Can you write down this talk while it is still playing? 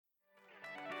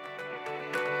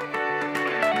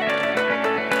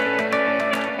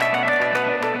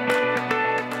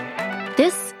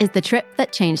is The Trip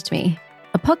That Changed Me,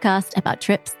 a podcast about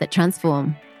trips that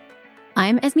transform.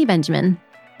 I'm Esme Benjamin,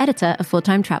 editor of Full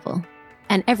Time Travel,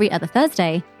 and every other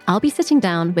Thursday, I'll be sitting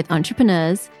down with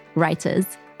entrepreneurs,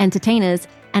 writers, entertainers,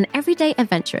 and everyday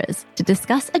adventurers to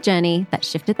discuss a journey that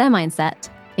shifted their mindset,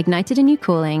 ignited a new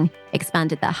calling,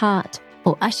 expanded their heart,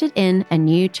 or ushered in a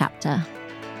new chapter.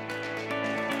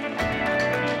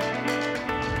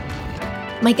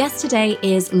 My guest today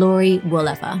is Laurie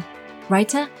Woolever,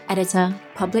 writer, editor,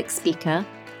 public speaker,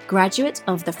 graduate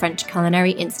of the French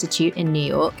Culinary Institute in New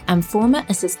York, and former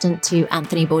assistant to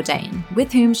Anthony Bourdain,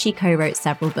 with whom she co-wrote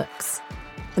several books.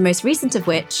 The most recent of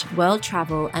which, World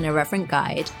Travel: An Irreverent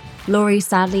Guide, Laurie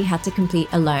sadly had to complete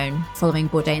alone following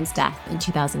Bourdain's death in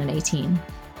 2018.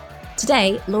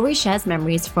 Today, Laurie shares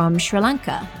memories from Sri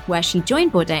Lanka, where she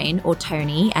joined Bourdain, or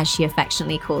Tony as she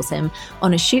affectionately calls him,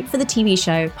 on a shoot for the TV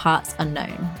show Parts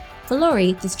Unknown. For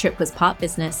Laurie, this trip was part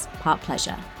business, part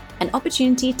pleasure, an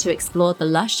opportunity to explore the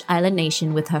lush island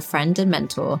nation with her friend and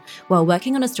mentor while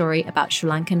working on a story about Sri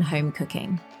Lankan home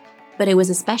cooking. But it was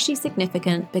especially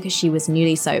significant because she was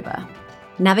newly sober.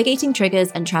 Navigating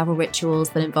triggers and travel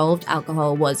rituals that involved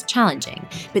alcohol was challenging,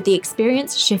 but the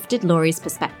experience shifted Laurie's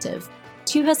perspective.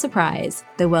 To her surprise,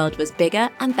 the world was bigger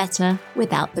and better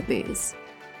without the booze.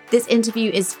 This interview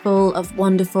is full of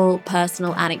wonderful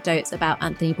personal anecdotes about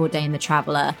Anthony Bourdain the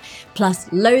Traveller,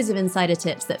 plus loads of insider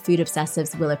tips that food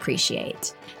obsessives will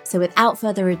appreciate. So without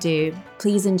further ado,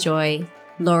 please enjoy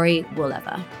Laurie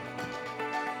Woolever.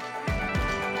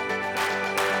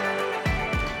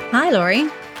 Hi, Laurie.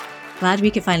 Glad we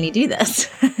could finally do this.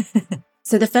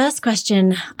 So the first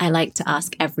question I like to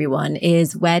ask everyone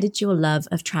is, where did your love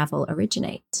of travel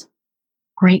originate?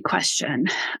 Great question.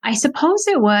 I suppose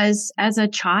it was as a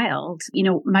child. You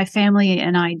know, my family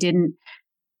and I didn't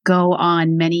go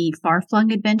on many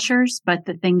far-flung adventures, but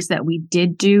the things that we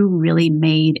did do really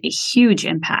made a huge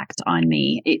impact on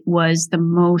me. It was the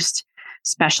most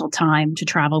special time to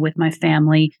travel with my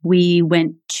family. We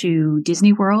went to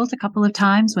Disney World a couple of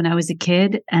times when I was a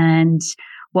kid. And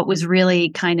what was really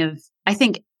kind of, I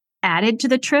think, added to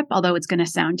the trip, although it's going to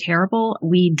sound terrible,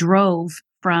 we drove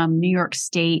from New York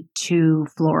State to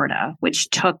Florida, which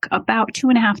took about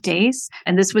 2.5 days.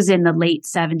 And this was in the late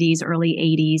 70s, early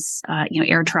 80s.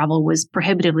 Air travel was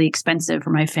prohibitively expensive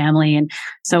for my family. And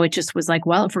so it just was like,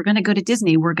 well, if we're going to go to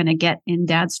Disney, we're going to get in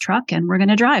Dad's truck and we're going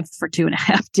to drive for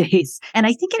 2.5 days. And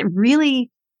I think it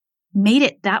really made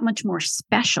it that much more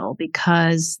special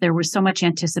because there was so much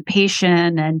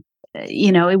anticipation and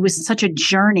it was such a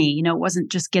journey. It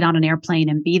wasn't just get on an airplane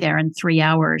and be there in 3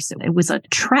 hours. It was a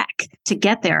trek to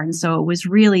get there. And so it was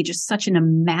really just such a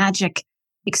magic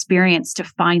experience to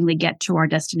finally get to our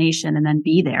destination and then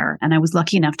be there. And I was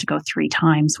lucky enough to go 3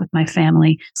 times with my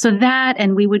family. So that,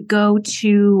 and we would go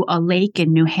to a lake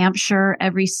in New Hampshire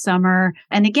every summer.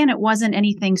 And again, it wasn't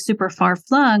anything super far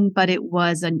flung, but it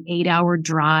was an 8-hour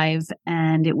drive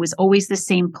and it was always the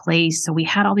same place. So we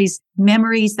had all these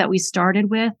memories that we started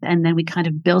with, and then we kind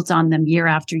of built on them year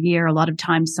after year. A lot of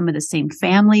times, some of the same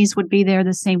families would be there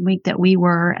the same week that we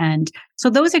were. And so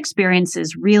those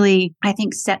experiences really, I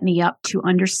think, set me up to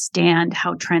understand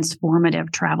how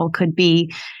transformative travel could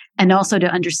be. And also to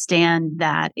understand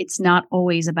that it's not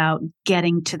always about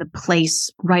getting to the place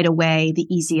right away, the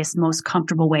easiest, most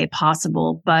comfortable way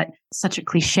possible, but such a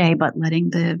cliche, but letting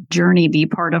the journey be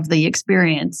part of the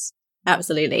experience.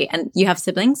 Absolutely. And you have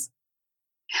siblings?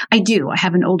 I do. I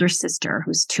have an older sister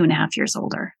who's 2.5 years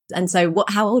older. And so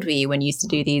how old were you when you used to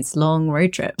do these long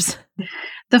road trips?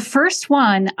 The first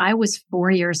one, I was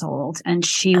 4 years old and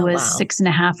she was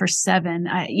 6.5 or 7.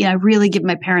 I really give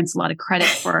my parents a lot of credit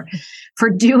for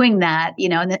doing that,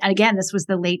 and again, this was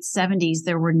the late 70s.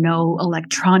 There were no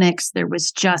electronics. There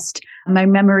was just, my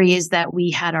memory is that we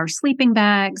had our sleeping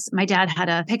bags. My dad had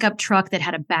a pickup truck that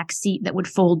had a back seat that would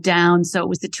fold down. So it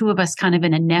was the two of us kind of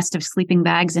in a nest of sleeping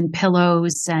bags and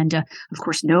pillows and of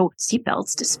course, no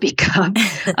seatbelts to speak of,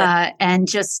 and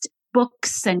just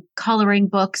books and coloring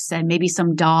books and maybe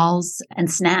some dolls and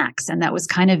snacks. And that was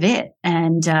kind of it.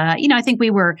 And, I think we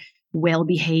were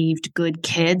well-behaved, good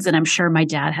kids. And I'm sure my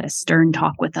dad had a stern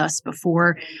talk with us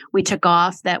before we took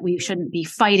off that we shouldn't be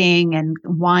fighting and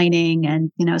whining.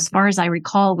 And, as far as I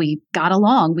recall, we got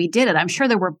along. We did it. I'm sure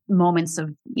there were moments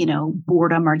of,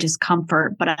 boredom or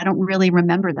discomfort, but I don't really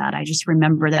remember that. I just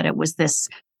remember that it was this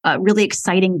really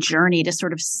exciting journey to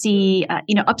sort of see,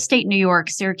 upstate New York,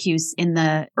 Syracuse in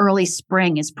the early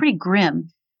spring is pretty grim.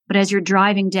 But as you're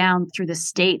driving down through the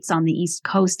states on the East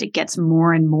Coast, it gets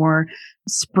more and more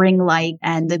spring-like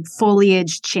and the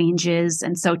foliage changes.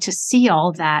 And so to see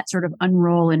all that sort of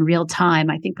unroll in real time,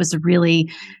 I think was a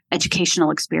really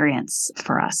educational experience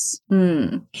for us.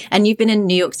 And you've been in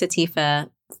New York City for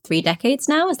 3 decades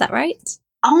now. Is that right?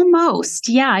 Almost.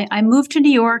 Yeah. I moved to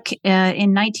New York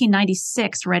in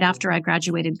 1996, right after I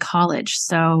graduated college.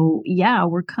 So yeah,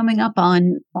 we're coming up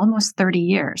on almost 30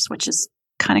 years, which is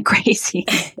kind of crazy.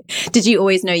 Did you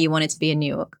always know you wanted to be in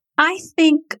New York? I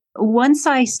think once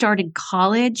I started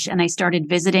college and I started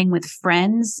visiting with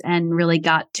friends and really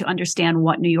got to understand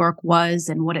what New York was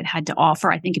and what it had to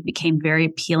offer, I think it became very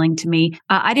appealing to me.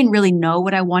 I didn't really know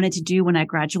what I wanted to do when I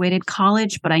graduated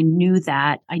college, but I knew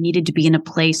that I needed to be in a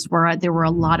place where there were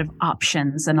a lot of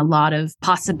options and a lot of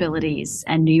possibilities.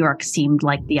 And New York seemed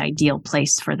like the ideal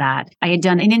place for that. I had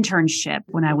done an internship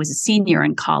when I was a senior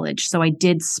in college. So I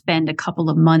did spend a couple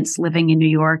of months living in New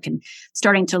York and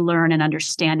starting to learn and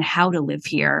understand how to live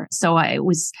here. So I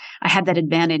had that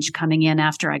advantage coming in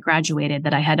after I graduated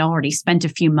that I had already spent a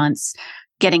few months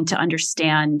getting to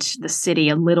understand the city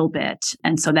a little bit.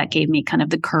 And so that gave me kind of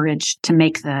the courage to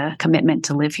make the commitment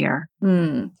to live here.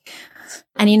 And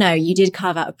you did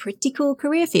carve out a pretty cool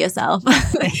career for yourself.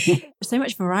 So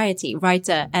much variety: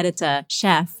 writer, editor,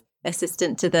 chef,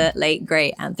 assistant to the late,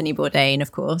 great Anthony Bourdain,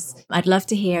 of course. I'd love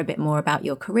to hear a bit more about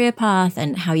your career path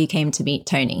and how you came to meet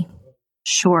Tony.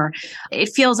 Sure. It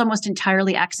feels almost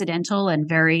entirely accidental and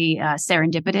very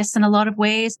serendipitous in a lot of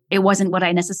ways. It wasn't what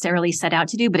I necessarily set out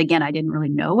to do, but again, I didn't really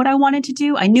know what I wanted to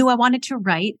do. I knew I wanted to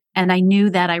write, and I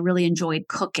knew that I really enjoyed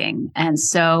cooking. And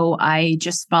so I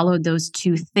just followed those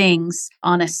two things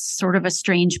on a sort of a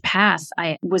strange path.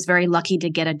 I was very lucky to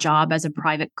get a job as a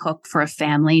private cook for a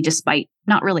family, despite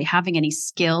not really having any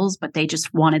skills, but they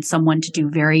just wanted someone to do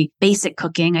very basic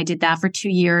cooking. I did that for 2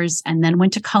 years and then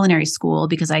went to culinary school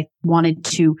because I wanted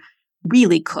to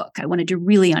really cook. I wanted to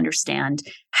really understand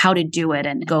how to do it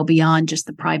and go beyond just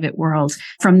the private world.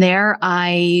 From there,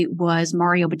 I was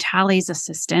Mario Batali's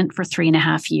assistant for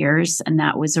 3.5 years. And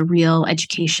that was a real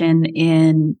education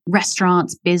in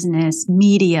restaurants, business,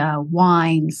 media,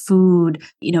 wine, food,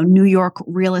 New York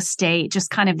real estate,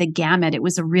 just kind of the gamut.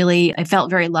 I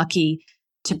felt very lucky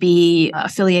to be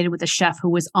affiliated with a chef who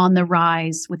was on the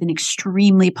rise with an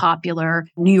extremely popular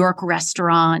New York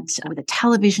restaurant with a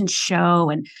television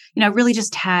show. And, I really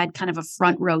just had kind of a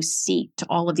front row seat to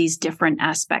all of these different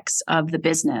aspects of the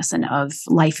business and of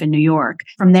life in New York.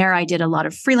 From there, I did a lot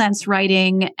of freelance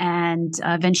writing and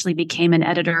eventually became an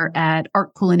editor at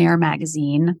Art Culinaire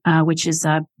magazine, which is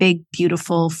a big,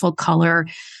 beautiful, full color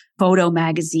photo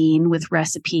magazine with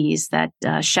recipes that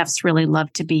chefs really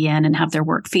love to be in and have their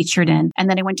work featured in. And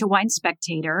then I went to Wine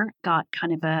Spectator, got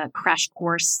kind of a crash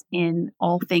course in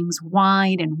all things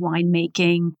wine and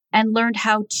winemaking, and learned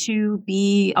how to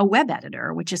be a web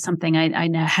editor, which is something I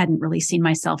hadn't really seen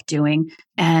myself doing.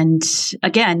 And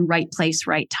again, right place,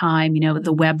 right time.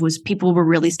 The web people were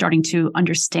really starting to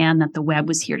understand that the web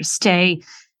was here to stay,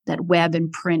 that web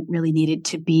and print really needed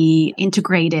to be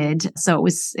integrated. So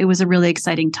it was a really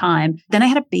exciting time. Then I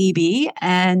had a baby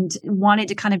and wanted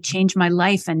to kind of change my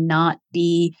life and not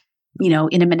be,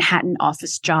 in a Manhattan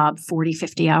office job, 40,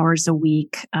 50 hours a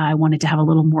week. I wanted to have a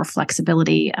little more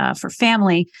flexibility for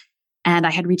family. And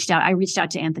I reached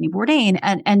out to Anthony Bourdain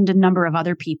and a number of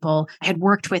other people. I had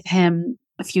worked with him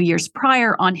a few years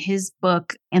prior on his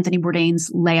book, Anthony Bourdain's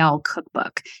Layal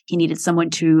cookbook. He needed someone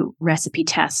to recipe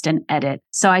test and edit.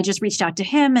 So I just reached out to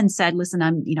him and said, listen,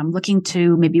 I'm looking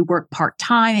to maybe work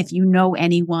part-time. If you know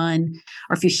anyone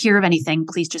or if you hear of anything,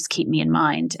 please just keep me in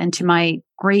mind. And to my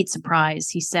great surprise,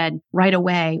 he said right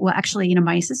away, well, actually,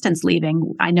 my assistant's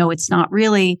leaving. I know it's not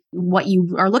really what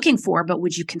you are looking for, but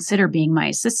would you consider being my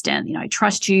assistant? I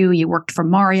trust you. You worked for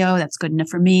Mario. That's good enough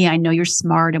for me. I know you're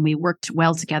smart. And we worked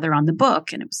well together on the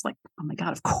book. And it was like, oh my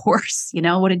God, of course,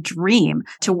 what a dream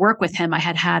to work with him. I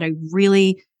had a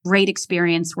really great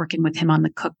experience working with him on the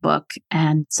cookbook.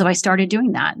 And so I started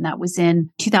doing that. And that was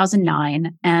in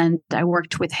 2009. And I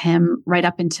worked with him right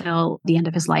up until the end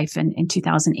of his life in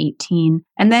 2018.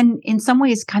 And then in some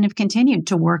ways kind of continued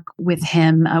to work with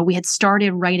him. We had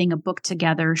started writing a book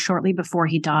together shortly before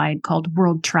he died called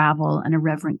World Travel, an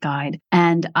Irreverent Guide.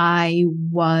 And I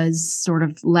was sort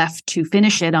of left to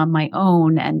finish it on my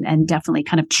own and definitely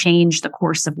kind of change the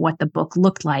course of what the book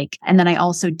looked like. And then I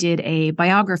also did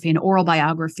an oral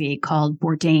biography called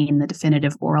Bourdain, the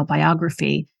Definitive Oral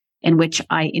Biography, in which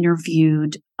I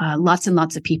interviewed lots and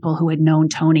lots of people who had known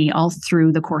Tony all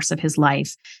through the course of his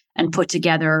life and put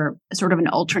together sort of an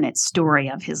alternate story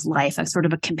of his life, a sort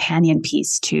of a companion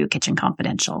piece to Kitchen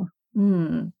Confidential.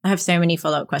 I have so many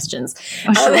follow-up questions.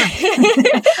 Oh, sure.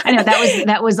 I know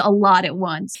that was a lot at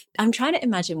once. I'm trying to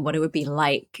imagine what it would be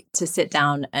like to sit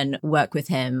down and work with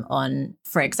him on,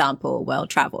 for example, World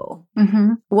Travel.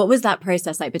 Mm-hmm. What was that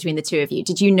process like between the two of you?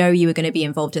 Did you know you were going to be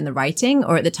involved in the writing,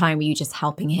 or at the time were you just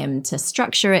helping him to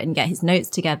structure it and get his notes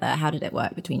together? How did it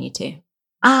work between you two?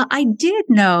 I did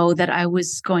know that I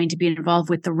was going to be involved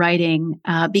with the writing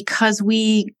because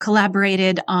we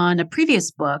collaborated on a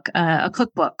previous book, a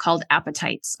cookbook called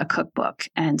Appetites, a cookbook.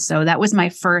 And so that was my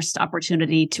first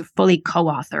opportunity to fully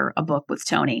co-author a book with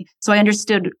Tony. So I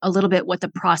understood a little bit what the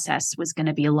process was going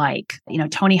to be like.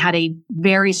 Tony had a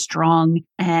very strong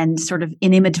and sort of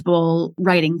inimitable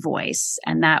writing voice,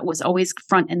 and that was always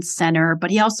front and center. But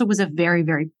he also was a very,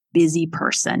 very busy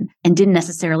person and didn't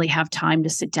necessarily have time to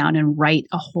sit down and write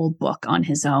a whole book on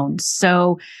his own.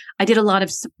 So I did a lot of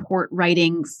support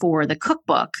writing for the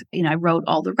cookbook. I wrote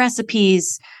all the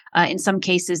recipes. In some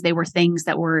cases, they were things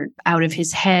that were out of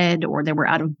his head, or they were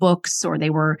out of books, or they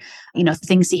were,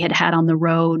 things he had had on the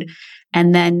road.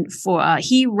 And then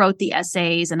he wrote the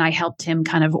essays, and I helped him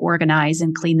kind of organize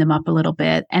and clean them up a little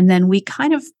bit. And then we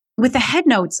kind of, with the head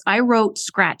notes, I wrote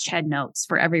scratch head notes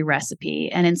for every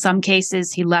recipe. And in some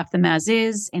cases, he left them as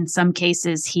is. In some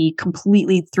cases, he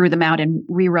completely threw them out and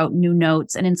rewrote new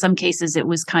notes. And in some cases, it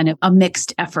was kind of a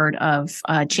mixed effort of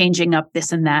changing up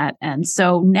this and that. And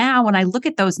so now when I look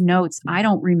at those notes, I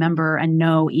don't remember and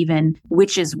know even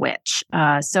which is which.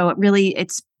 So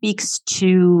it speaks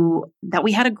to that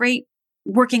we had a great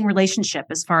working relationship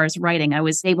as far as writing. I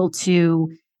was able to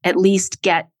at least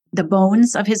get the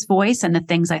bones of his voice and the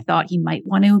things I thought he might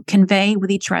want to convey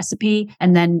with each recipe.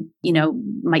 And then,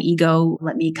 my ego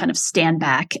let me kind of stand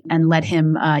back and let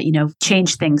him,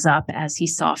 change things up as he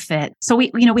saw fit. So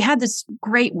we had this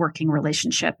great working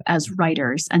relationship as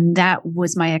writers, and that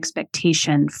was my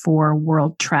expectation for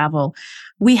world travel.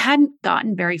 We hadn't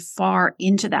gotten very far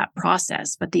into that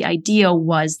process, but the idea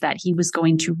was that he was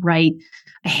going to write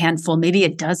a handful, maybe a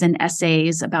dozen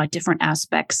essays about different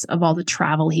aspects of all the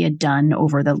travel he had done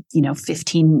over the,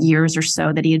 15 years or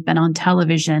so that he had been on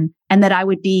television, and that I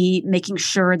would be making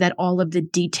sure that all of the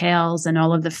details and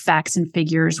all of the facts and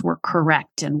figures were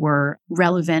correct and were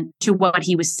relevant to what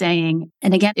he was saying.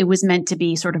 And again, it was meant to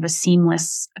be sort of a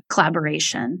seamless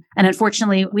collaboration. And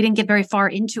unfortunately, we didn't get very far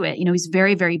into it. He's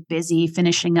very, very busy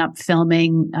finishing up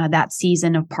filming that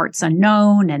season of Parts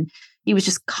Unknown, and he was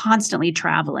just constantly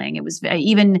traveling. It was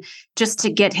even just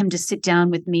to get him to sit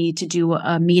down with me to do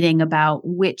a meeting about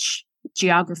which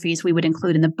geographies we would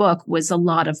include in the book was a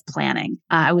lot of planning.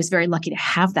 I was very lucky to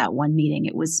have that one meeting.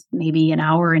 It was maybe an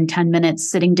hour and 10 minutes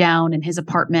sitting down in his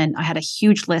apartment. I had a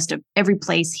huge list of every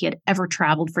place he had ever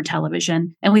traveled for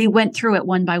television. And we went through it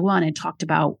one by one and talked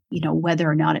about, whether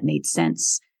or not it made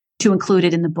sense to include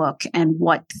it in the book and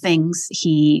what things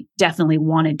he definitely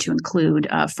wanted to include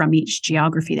from each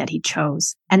geography that he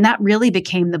chose. And that really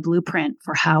became the blueprint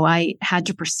for how I had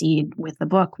to proceed with the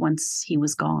book once he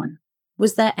was gone.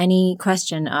 Was there any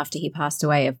question after he passed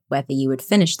away of whether you would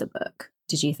finish the book?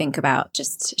 Did you think about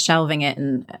just shelving it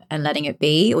and letting it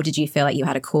be? Or did you feel like you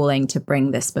had a calling to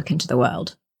bring this book into the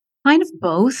world? Kind of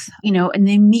both. In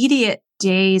the immediate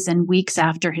days and weeks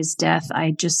after his death,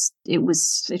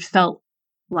 it felt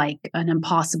like an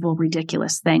impossible,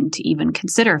 ridiculous thing to even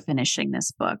consider finishing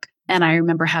this book. And I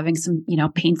remember having some,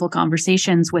 painful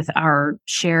conversations with our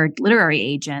shared literary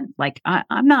agent. Like,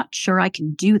 I'm not sure I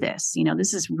can do this.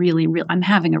 This is really, I'm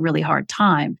having a really hard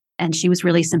time. And she was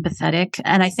really sympathetic.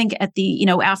 And I think at the,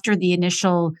 after the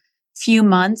initial few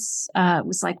months, it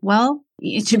was like, well,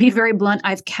 to be very blunt,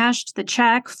 I've cashed the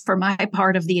check for my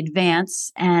part of the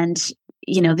advance. And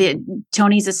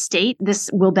Tony's estate, this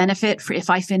will benefit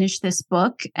if I finish this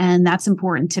book. And that's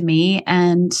important to me.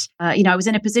 And, I was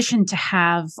in a position to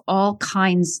have all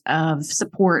kinds of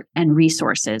support and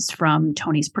resources from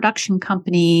Tony's production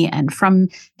company and from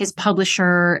his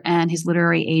publisher and his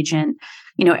literary agent.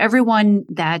 Everyone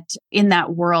that in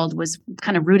that world was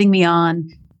kind of rooting me on,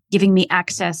 giving me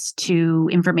access to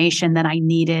information that I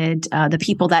needed. The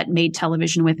people that made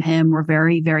television with him were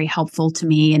very, very helpful to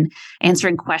me in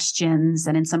answering questions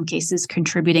and in some cases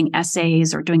contributing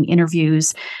essays or doing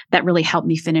interviews that really helped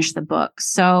me finish the book.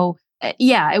 So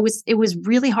it was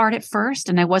really hard at first,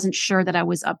 and I wasn't sure that I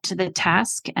was up to the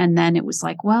task. And then it was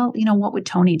like, well, what would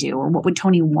Tony do, or what would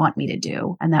Tony want me to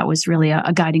do? And that was really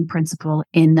a guiding principle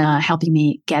in helping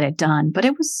me get it done. But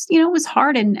it was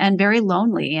hard and very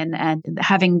lonely. And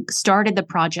having started the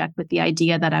project with the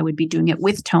idea that I would be doing it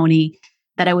with Tony,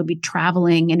 that I would be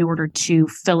traveling in order to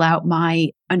fill out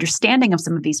my understanding of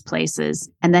some of these places,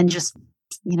 and then just,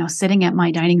 sitting at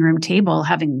my dining room table,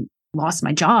 having lost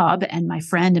my job and my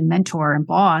friend and mentor and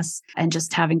boss, and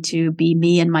just having to be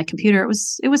me and my computer.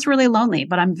 It was really lonely,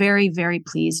 but I'm very, very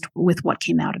pleased with what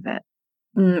came out of it.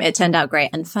 It turned out great.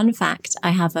 And fun fact,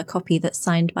 I have a copy that's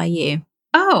signed by you.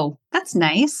 Oh, that's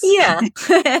nice. Yeah.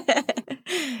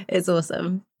 It's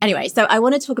awesome. Anyway, so I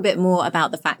want to talk a bit more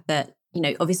about the fact that,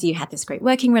 obviously you had this great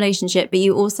working relationship, but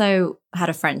you also had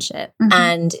a friendship. Mm-hmm.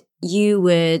 And you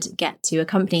would get to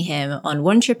accompany him on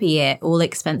one trip a year, all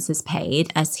expenses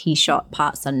paid, as he shot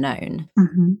Parts Unknown.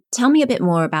 Mm-hmm. Tell me a bit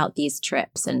more about these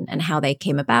trips and how they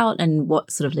came about and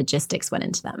what sort of logistics went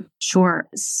into them. Sure.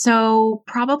 So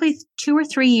probably 2 or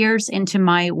 3 years into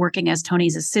my working as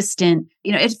Tony's assistant,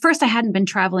 at first I hadn't been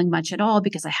traveling much at all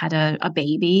because I had a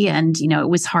baby and, it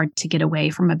was hard to get away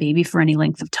from a baby for any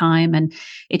length of time. And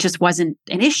it just wasn't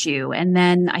an issue. And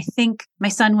then I think my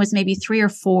son was maybe 3 or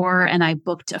 4 and I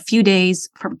booked a few days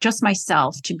for just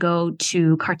myself to go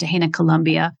to Cartagena,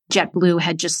 Colombia. JetBlue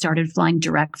had just started flying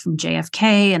direct from JFK.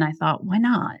 And I thought, why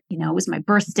not? It was my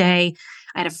birthday.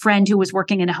 I had a friend who was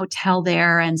working in a hotel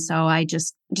there. And so I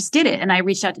just did it. And I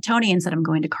reached out to Tony and said, I'm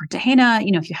going to Cartagena.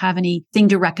 If you have anything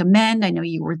to recommend, I know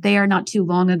you were there not too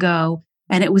long ago.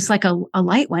 And it was like a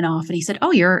light went off and he said,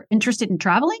 oh, you're interested in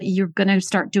traveling? You're going to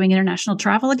start doing international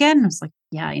travel again? And I was like,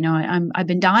 yeah, I've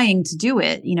been dying to do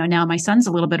it. Now my son's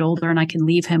a little bit older and I can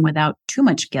leave him without too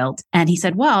much guilt. And he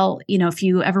said, well, if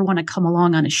you ever want to come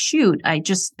along on a shoot, I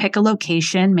just pick a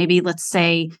location, maybe let's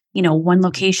say, one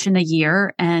location a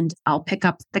year and I'll pick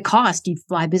up the cost. You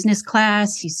fly business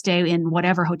class, you stay in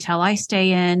whatever hotel I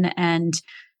stay in and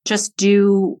just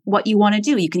do what you want to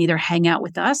do. You can either hang out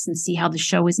with us and see how the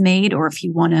show is made, or if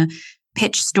you want to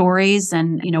pitch stories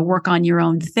and, work on your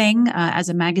own thing as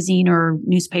a magazine or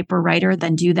newspaper writer,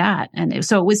 then do that. And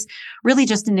so it was really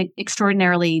just an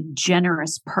extraordinarily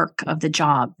generous perk of the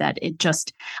job that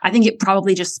I think it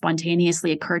probably just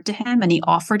spontaneously occurred to him and he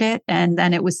offered it. And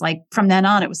then it was like, from then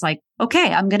on, it was like,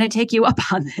 okay, I'm going to take you up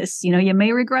on this. You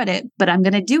may regret it, but I'm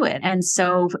going to do it. And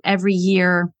so every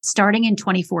year, starting in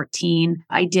 2014,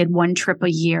 I did one trip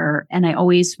a year and I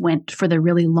always went for the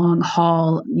really long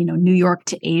haul, New York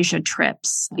to Asia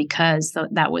trips, because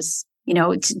that was,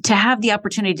 to have the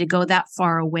opportunity to go that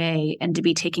far away and to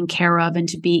be taken care of and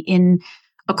to be in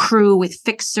a crew with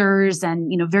fixers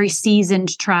and, very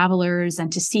seasoned travelers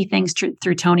and to see things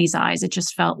through Tony's eyes. It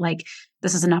just felt like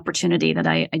this is an opportunity that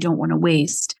I don't want to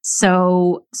waste.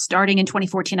 So starting in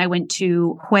 2014, I went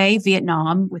to Hue,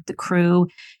 Vietnam with the crew.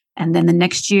 And then the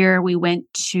next year we went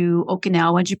to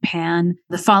Okinawa, Japan.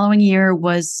 The following year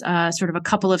was sort of a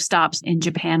couple of stops in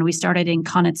Japan. We started in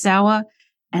Kanazawa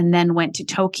and then went to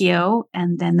Tokyo.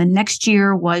 And then the next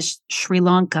year was Sri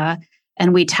Lanka.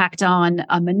 And we tacked on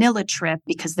a Manila trip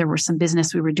because there was some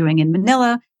business we were doing in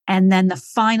Manila. And then the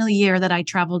final year that I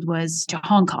traveled was to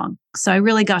Hong Kong. So I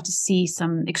really got to see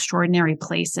some extraordinary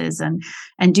places and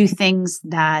do things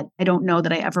that I don't know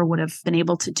that I ever would have been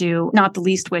able to do, not the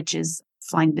least which is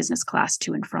flying business class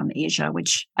to and from Asia,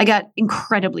 which I got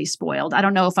incredibly spoiled. I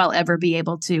don't know if I'll ever be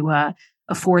able to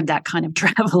afford that kind of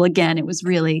travel again. It was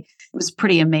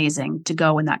pretty amazing to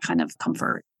go in that kind of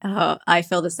comfort. Oh, I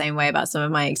feel the same way about some of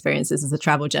my experiences as a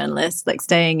travel journalist, like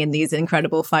staying in these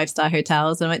incredible 5-star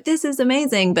hotels. And I'm like, this is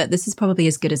amazing, but this is probably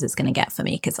as good as it's going to get for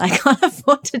me because I can't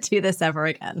afford to do this ever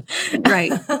again.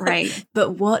 Right.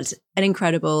 But what an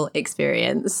incredible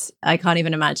experience. I can't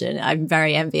even imagine. I'm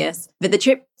very envious. But the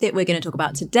trip that we're going to talk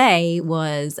about today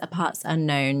was a Parts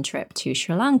Unknown trip to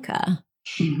Sri Lanka.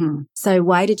 Mm-hmm. So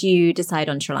why did you decide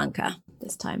on Sri Lanka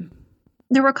this time?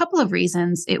 There were a couple of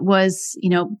reasons. It was,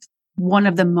 one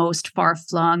of the most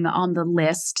far-flung on the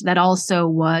list. That also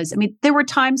was, there were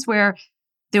times where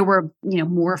there were,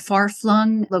 more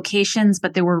far-flung locations,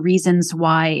 but there were reasons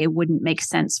why it wouldn't make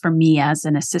sense for me as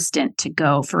an assistant to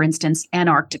go. For instance,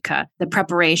 Antarctica. The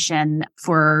preparation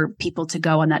for people to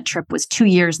go on that trip was 2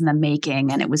 years in the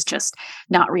making, and it was just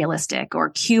not realistic. Or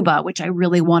Cuba, which I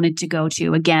really wanted to go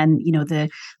to. Again, the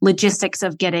logistics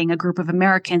of getting a group of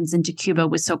Americans into Cuba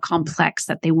was so complex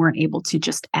that they weren't able to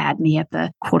just add me at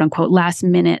the quote-unquote last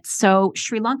minute. So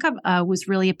Sri Lanka was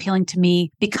really appealing to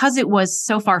me because it was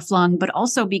so far-flung, but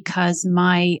also because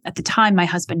at the time, my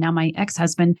husband, now my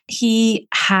ex-husband, he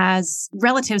has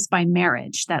relatives by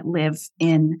marriage that live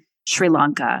in Sri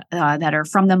Lanka that are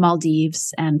from the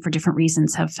Maldives and for different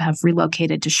reasons have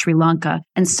relocated to Sri Lanka.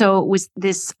 And so it was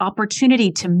this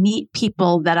opportunity to meet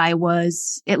people that I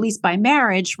was, at least by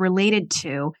marriage, related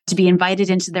to be invited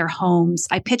into their homes.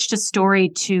 I pitched a story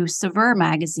to Saveur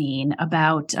magazine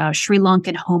about Sri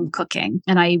Lankan home cooking.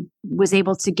 And I was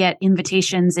able to get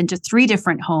invitations into 3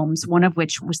 different homes, one of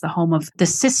which was the home of the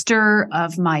sister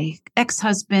of my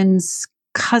ex-husband's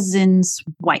cousin's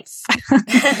wife.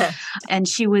 And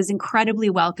she was incredibly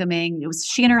welcoming. It was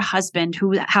she and her husband,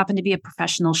 who happened to be a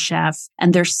professional chef,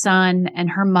 and their son and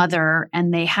her mother.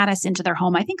 And they had us into their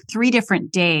home, I think 3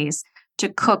 different days to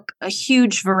cook a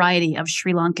huge variety of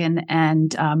Sri Lankan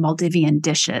and Maldivian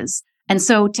dishes. And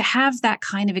so to have that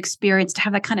kind of experience, to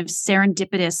have that kind of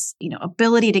serendipitous,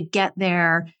 ability to get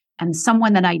there and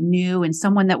someone that I knew and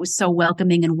someone that was so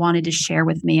welcoming and wanted to share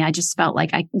with me. I just felt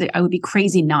like I would be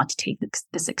crazy not to take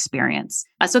this experience.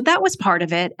 So that was part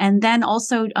of it. And then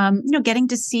also, getting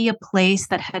to see a place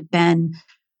that had been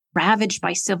ravaged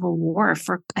by civil war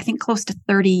for, I think, close to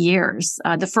 30 years.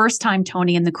 The first time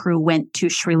Tony and the crew went to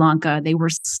Sri Lanka,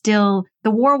 the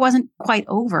war wasn't quite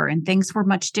over and things were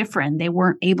much different. They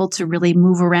weren't able to really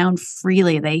move around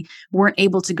freely. They weren't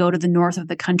able to go to the north of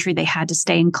the country. They had to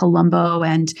stay in Colombo,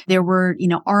 and there were,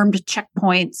 armed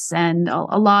checkpoints and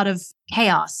a lot of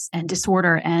chaos and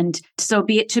disorder. And so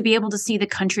to be able to see the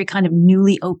country kind of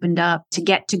newly opened up, to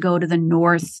get to go to the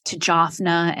north, to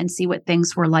Jaffna and see what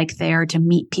things were like there, to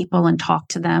meet people and talk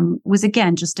to them was,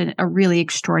 again, just a really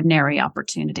extraordinary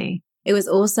opportunity. It was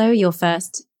also your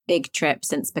first big trip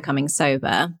since becoming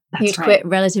sober. That's You'd right. quit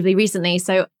relatively recently.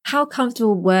 So how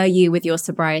comfortable were you with your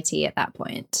sobriety at that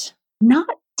point? Not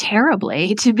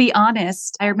terribly, to be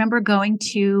honest. I remember going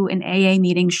to an AA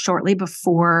meeting shortly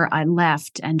before I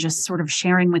left and just sort of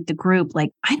sharing with the group, like,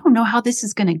 I don't know how this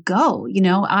is going to go.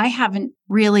 I haven't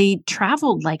really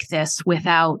traveled like this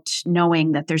without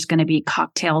knowing that there's going to be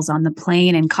cocktails on the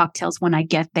plane and cocktails when I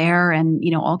get there, and,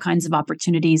 all kinds of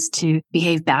opportunities to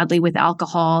behave badly with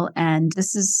alcohol. And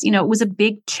this is, it was a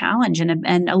big challenge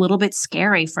and a little bit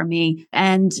scary for me.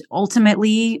 And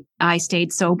ultimately, I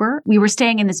stayed sober. We were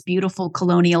staying in this beautiful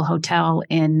colonial hotel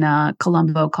in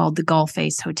Colombo called the Gull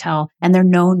Face Hotel. And they're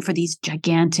known for these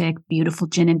gigantic, beautiful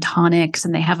gin and tonics.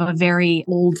 And they have a very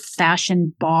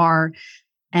old-fashioned bar.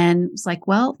 And it's like,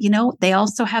 well, they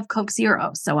also have Coke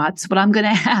Zero. So that's what I'm going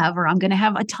to have, or I'm going to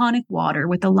have a tonic water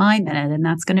with a lime in it, and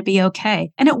that's going to be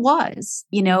okay. And it was,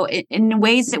 in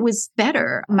ways it was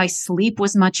better. My sleep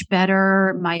was much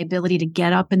better. My ability to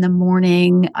get up in the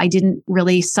morning. I didn't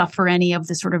really suffer any of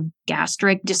the sort of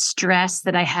gastric distress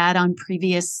that I had on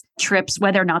previous trips,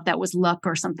 whether or not that was luck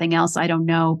or something else, I don't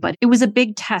know. But it was a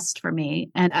big test for me.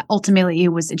 And ultimately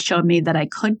it showed me that I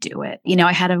could do it.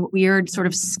 I had a weird sort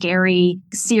of scary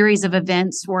series of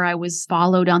events where I was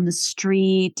followed on the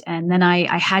street, and then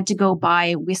I had to go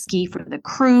buy whiskey for the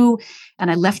crew, and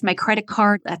I left my credit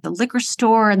card at the liquor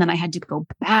store, and then I had to go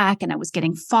back, and I was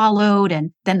getting followed,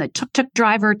 and then the tuk-tuk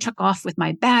driver took off with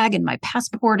my bag and my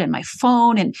passport and my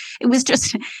phone, and it was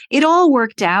just, it all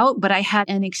worked out, but I had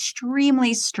an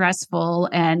extremely stressful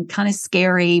and kind of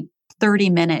scary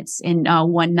 30 minutes in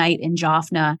one night in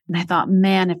Jaffna. And I thought,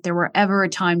 man, if there were ever a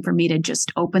time for me to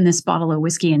just open this bottle of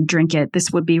whiskey and drink it, this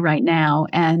would be right now.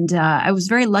 And I was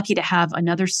very lucky to have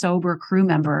another sober crew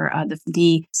member.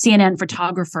 The CNN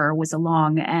photographer was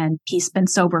along, and he's been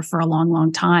sober for a long,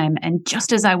 long time. And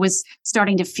just as I was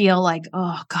starting to feel like,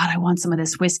 oh God, I want some of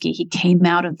this whiskey, he came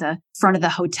out of the front of the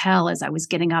hotel as I was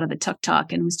getting out of the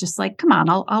tuk-tuk and was just like, come on,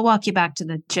 I'll walk you back to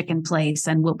the chicken place,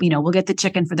 and we'll get the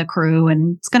chicken for the crew,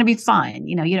 and it's going to be fine.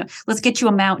 Let's get you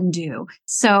a Mountain Dew.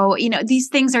 So, these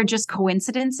things are just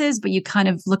coincidences, but you kind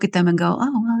of look at them and go,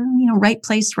 oh, well, right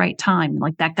place, right time.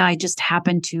 Like that guy just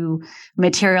happened to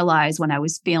materialize when I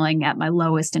was feeling at my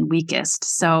lowest and weakest.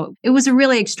 So it was a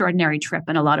really extraordinary trip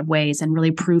in a lot of ways, and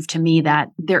really proved to me that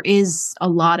there is a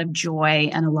lot of joy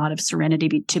and a lot of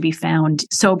serenity to be found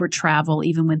sober travel,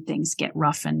 even when things get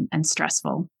rough and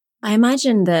stressful. I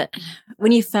imagine that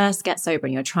when you first get sober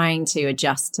and you're trying to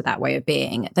adjust to that way of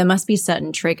being, there must be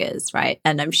certain triggers, right?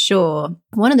 And I'm sure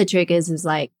one of the triggers is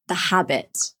like the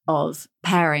habit of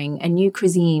pairing a new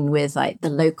cuisine with like the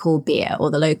local beer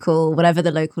or the local, whatever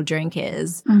the local drink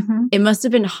is. Mm-hmm. It must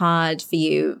have been hard for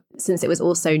you, since it was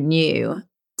also new,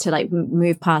 to like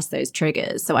move past those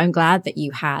triggers. So I'm glad that you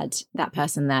had that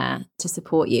person there to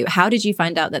support you. How did you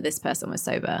find out that this person was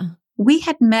sober? We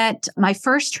had met my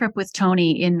first trip with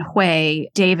Tony in Hue.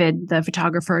 David, the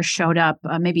photographer, showed up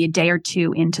maybe a day or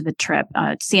two into the trip.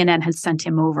 CNN had sent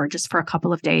him over just for a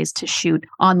couple of days to shoot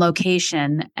on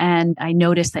location. And I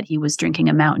noticed that he was drinking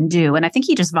a Mountain Dew. And I think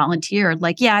he just volunteered,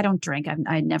 like, yeah, I don't drink.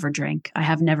 I never drink.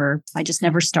 I just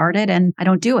never started, and I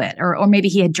don't do it. Or maybe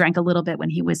he had drank a little bit when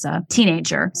he was a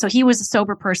teenager. So he was a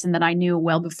sober person that I knew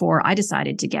well before I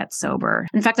decided to get sober.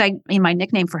 In fact, my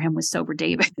nickname for him was Sober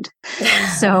David.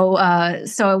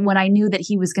 So when I knew that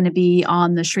he was going to be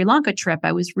on the Sri Lanka trip,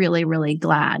 I was really, really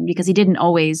glad, because we didn't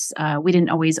always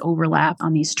overlap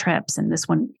on these trips. And this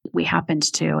one we happened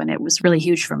to, and it was really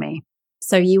huge for me.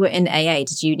 So you were in AA.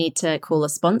 Did you need to call a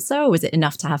sponsor, or was it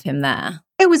enough to have him there?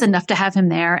 It was enough to have him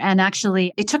there. And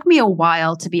actually, it took me a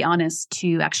while, to be honest,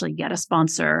 to actually get a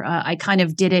sponsor. I kind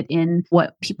of did it in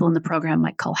what people in the program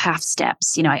might call half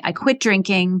steps. I quit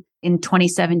drinking in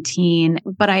 2017,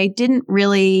 but I didn't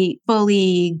really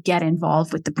fully get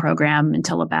involved with the program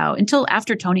until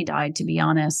after Tony died, to be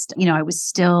honest. I was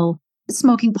still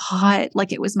smoking pot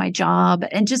like it was my job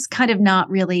and just kind of not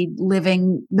really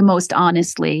living the most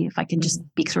honestly, if I can just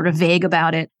be sort of vague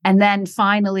about it. And then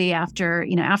finally, after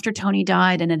Tony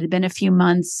died and it had been a few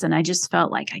months and I just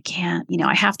felt like I can't,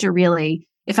 I have to really,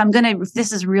 if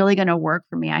this is really going to work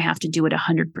for me, I have to do it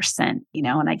 100%,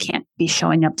 and I can't be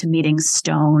showing up to meetings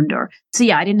stoned so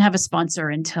yeah, I didn't have a sponsor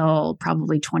until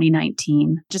probably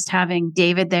 2019, just having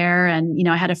David there. And,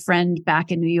 I had a friend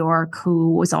back in New York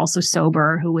who was also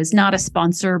sober, who was not a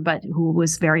sponsor, but who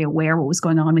was very aware what was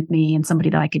going on with me and somebody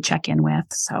that I could check in with.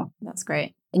 So that's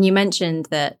great. And you mentioned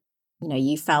that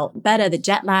you felt better, the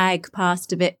jet lag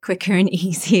passed a bit quicker and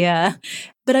easier.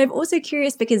 But I'm also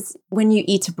curious because when you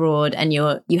eat abroad and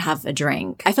you have a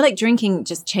drink, I feel like drinking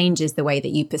just changes the way that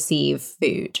you perceive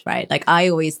food, right? Like I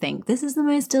always think this is the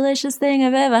most delicious thing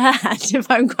I've ever had if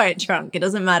I'm quite drunk. It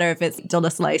doesn't matter if it's dollar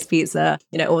slice pizza,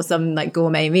 or some like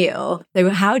gourmet meal.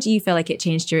 So how do you feel like it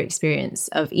changed your experience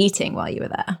of eating while you were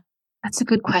there? That's a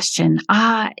good question.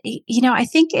 I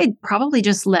think it probably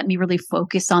just let me really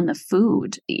focus on the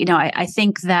food. I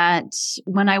think that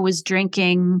when I was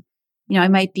drinking, I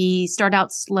might start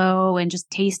out slow and just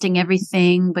tasting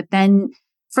everything. But then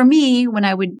for me, when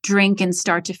I would drink and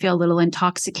start to feel a little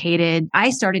intoxicated,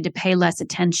 I started to pay less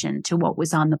attention to what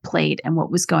was on the plate and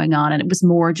what was going on. And it was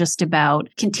more just about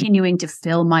continuing to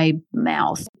fill my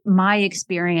mouth. My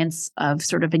experience of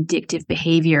sort of addictive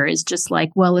behavior is just like,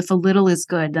 well, if a little is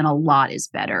good, then a lot is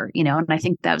better, and I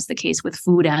think that was the case with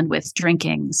food and with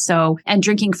drinking. So, and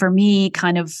drinking for me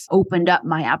kind of opened up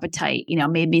my appetite,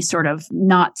 made me sort of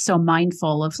not so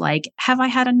mindful of like, have I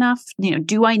had enough?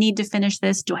 Do I need to finish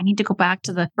this? Do I need to go back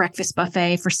to the breakfast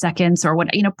buffet for seconds or what?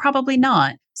 Probably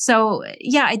not. So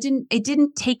yeah, it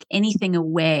didn't take anything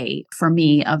away for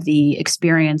me of the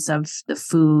experience of the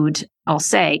food. I'll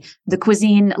say the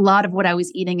cuisine, a lot of what I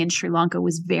was eating in Sri Lanka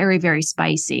was very, very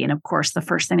spicy. And of course, the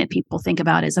first thing that people think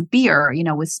about is a beer,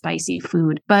 with spicy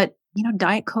food. But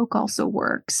Diet Coke also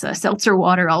works. Seltzer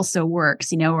water also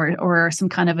works, or some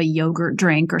kind of a yogurt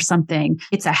drink or something.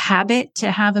 It's a habit to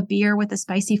have a beer with a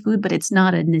spicy food, but it's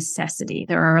not a necessity.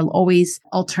 There are always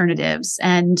alternatives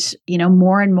and,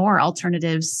 more and more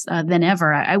alternatives than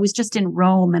ever. I was just in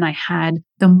Rome and I had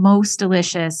the most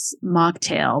delicious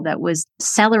mocktail that was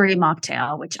celery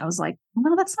mocktail, which I was like,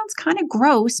 well, that sounds kind of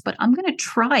gross, but I'm going to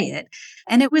try it.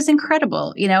 And it was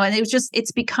incredible, and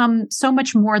it's become so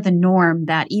much more the norm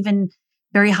that even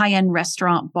very high-end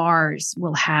restaurant bars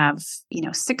will have,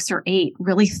 6 or 8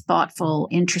 really thoughtful,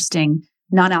 interesting,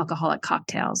 non-alcoholic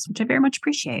cocktails, which I very much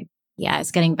appreciate. Yeah,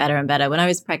 it's getting better and better. When I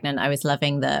was pregnant, I was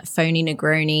loving the phony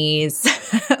Negronis,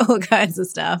 all kinds of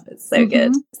stuff. It's so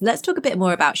good. So let's talk a bit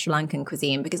more about Sri Lankan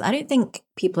cuisine, because I don't think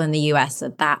people in the US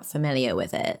are that familiar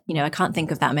with it. I can't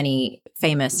think of that many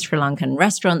famous Sri Lankan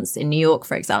restaurants in New York,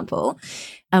 for example.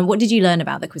 What did you learn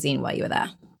about the cuisine while you were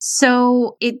there?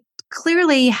 So it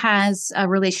clearly has a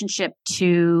relationship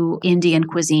to Indian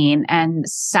cuisine and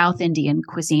South Indian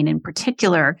cuisine in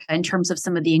particular, in terms of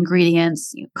some of the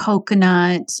ingredients,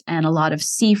 coconut and a lot of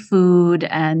seafood,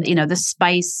 and, the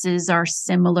spices are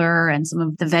similar, and some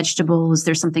of the vegetables,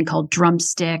 there's something called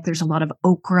drumstick. There's a lot of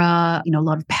okra, a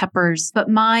lot of peppers. But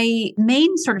my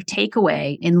main sort of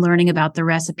takeaway in learning about the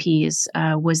recipes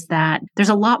was that there's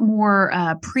a lot more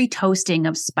pre-toasting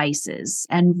of spices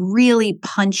and really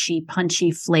punchy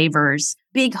flavors.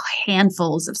 Big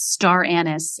handfuls of star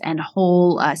anise and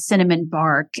whole cinnamon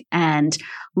bark, and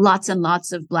lots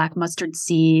of black mustard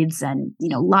seeds, and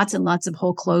lots of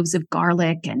whole cloves of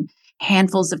garlic, and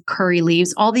handfuls of curry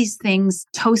leaves. All these things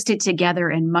toasted together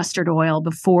in mustard oil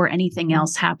before anything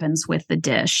else happens with the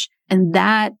dish. And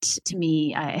that, to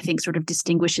me, I think sort of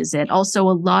distinguishes it. Also,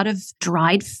 a lot of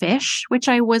dried fish, which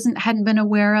I hadn't been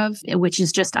aware of, which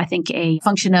is just, I think, a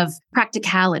function of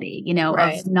practicality,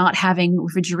 right, of not having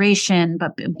refrigeration.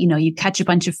 But, you catch a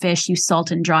bunch of fish, you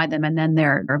salt and dry them, and then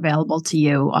they're available to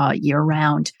you year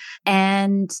round.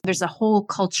 And there's a whole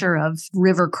culture of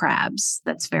river crabs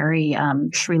that's very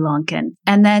Sri Lankan.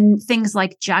 And then things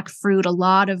like jackfruit, a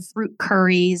lot of fruit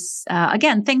curries,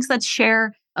 again, things that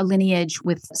share a lineage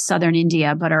with Southern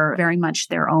India, but are very much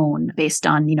their own based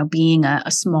on, being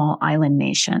a small island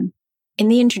nation. In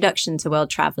the introduction to World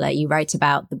Traveller, you write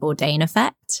about the Bourdain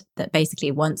effect, that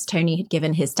basically once Tony had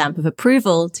given his stamp of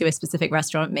approval to a specific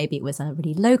restaurant, maybe it was a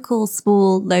really local,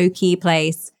 small, low-key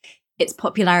place, its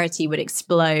popularity would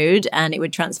explode and it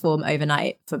would transform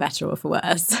overnight for better or for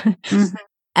worse. Mm-hmm.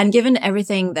 And given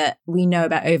everything that we know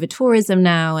about over-tourism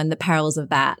now and the perils of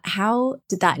that, how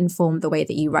did that inform the way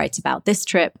that you write about this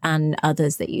trip and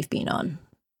others that you've been on?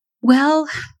 Well,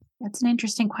 that's an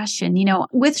interesting question.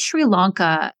 With Sri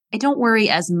Lanka, I don't worry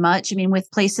as much. I mean,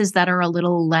 with places that are a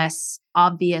little less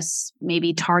obvious,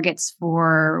 maybe targets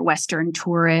for Western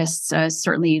tourists,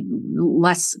 certainly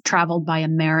less traveled by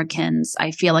Americans,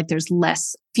 I feel like there's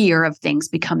less fear of things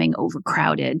becoming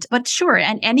overcrowded. But sure,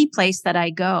 and any place that I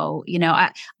go,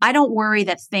 I don't worry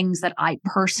that things that I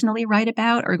personally write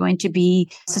about are going to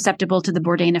be susceptible to the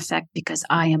Bourdain effect because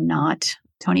I am not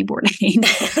Tony Bourdain.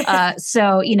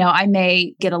 So, I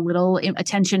may get a little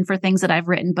attention for things that I've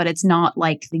written, but it's not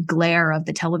like the glare of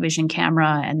the television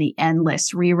camera and the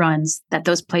endless reruns that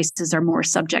those places are more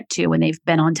subject to when they've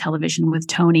been on television with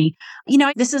Tony.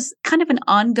 This is kind of an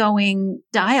ongoing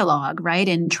dialogue, right?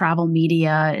 In travel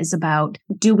media is about,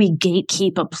 do we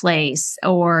gatekeep a place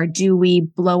or do we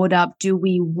blow it up? Do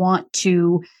we want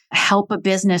to help a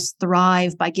business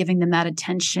thrive by giving them that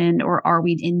attention, or are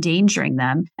we endangering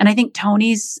them? And I think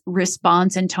Tony's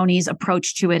response and Tony's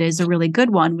approach to it is a really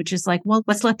good one, which is like, well,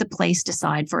 let's let the place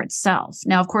decide for itself.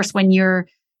 Now, of course, when you're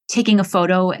taking a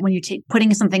photo, when you're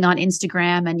putting something on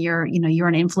Instagram and you're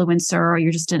an influencer or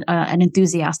you're just an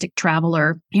enthusiastic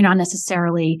traveler, you're not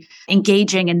necessarily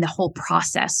engaging in the whole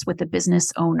process with the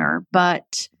business owner.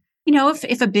 But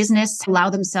if a business allow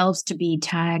themselves to be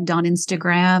tagged on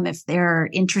Instagram, if they're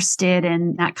interested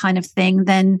in that kind of thing,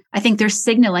 then I think they're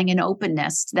signaling an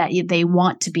openness that they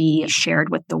want to be shared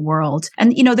with the world.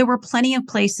 And, there were plenty of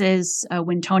places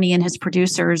when Tony and his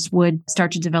producers would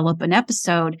start to develop an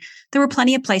episode, there were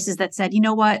plenty of places that said, you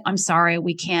know what, I'm sorry,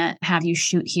 we can't have you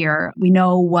shoot here. We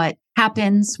know what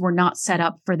happens. We're not set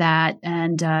up for that.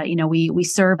 And, we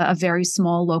serve a very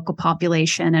small local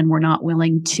population and we're not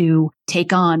willing to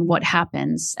take on what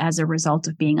happens as a result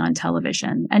of being on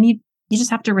television. And you just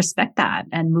have to respect that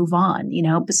and move on,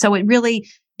 So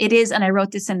it is, and I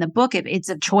wrote this in the book, it's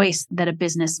a choice that a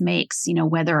business makes,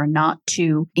 whether or not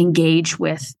to engage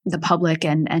with the public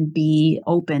and be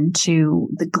open to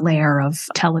the glare of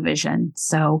television.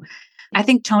 So I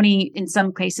think Tony, in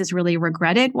some cases, really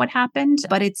regretted what happened,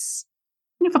 but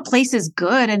if a place is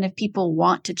good and if people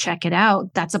want to check it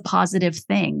out, that's a positive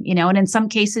thing, and in some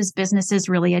cases, businesses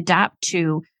really adapt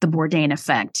to the Bourdain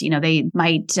effect. They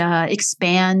might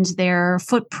expand their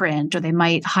footprint or they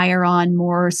might hire on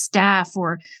more staff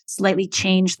or slightly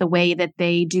change the way that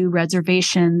they do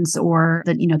reservations or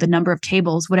the number of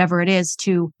tables, whatever it is,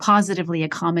 to positively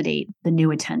accommodate the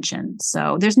new attention.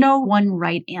 So there's no one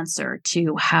right answer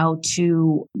to how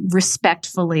to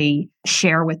respectfully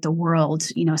share with the world,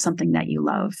 something that you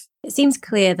love. It seems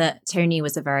clear that Tony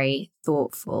was a very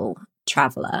thoughtful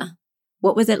traveler.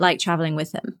 What was it like traveling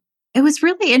with him? It was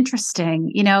really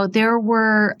interesting. There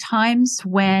were times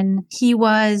when he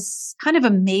was kind of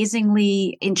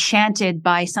amazingly enchanted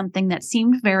by something that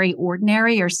seemed very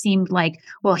ordinary or seemed like,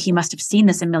 well, he must have seen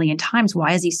this a million times.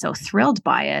 Why is he so thrilled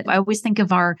by it? I always think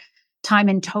of our time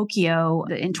in Tokyo.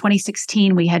 In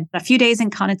 2016, we had a few days in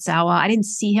Kanazawa. I didn't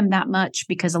see him that much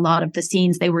because a lot of the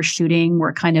scenes they were shooting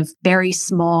were kind of very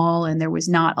small and there was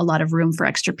not a lot of room for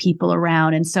extra people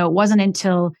around. And so it wasn't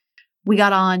until we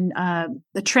got on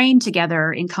the train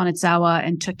together in Kanazawa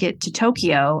and took it to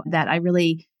Tokyo that I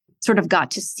really sort of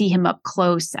got to see him up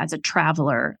close as a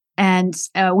traveler. And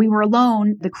we were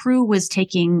alone. The crew was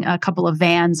taking a couple of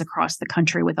vans across the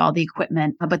country with all the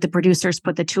equipment, but the producers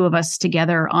put the two of us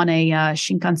together on a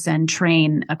Shinkansen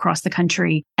train across the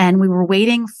country. And we were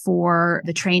waiting for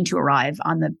the train to arrive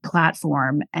on the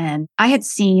platform. And I had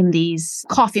seen these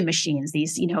coffee machines,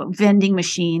 these, vending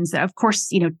machines that, of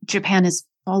course, Japan is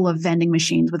full of vending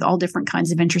machines with all different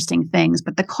kinds of interesting things.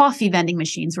 But the coffee vending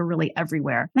machines were really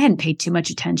everywhere. I hadn't paid too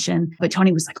much attention, but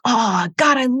Tony was like, oh,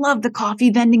 God, I love the coffee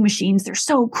vending machines. They're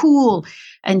so cool.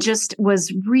 And just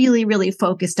was really, really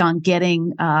focused on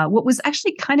getting what was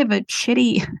actually kind of a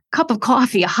shitty cup of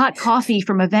coffee, a hot coffee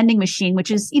from a vending machine, which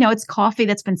is, it's coffee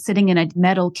that's been sitting in a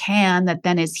metal can that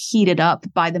then is heated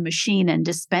up by the machine and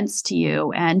dispensed to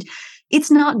you. And it's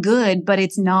not good, but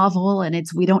it's novel and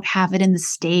we don't have it in the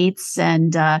States.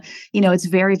 And, it's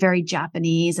very, very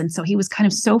Japanese. And so he was kind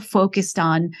of so focused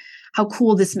on how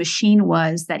cool this machine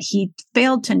was that he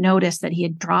failed to notice that he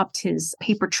had dropped his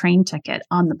paper train ticket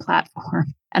on the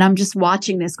platform. And I'm just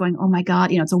watching this going, oh my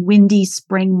God, it's a windy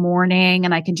spring morning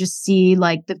and I can just see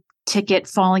like the ticket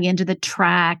falling into the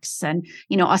tracks and,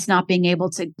 us not being able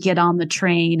to get on the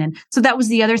train. And so that was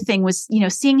the other thing was,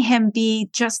 seeing him be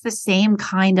just the same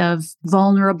kind of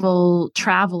vulnerable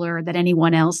traveler that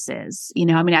anyone else is.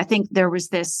 I think there was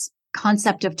this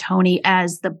concept of Tony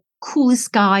as the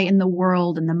coolest guy in the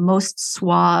world and the most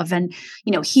suave. And,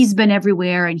 he's been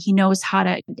everywhere and he knows how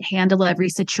to handle every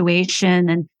situation.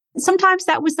 And sometimes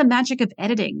that was the magic of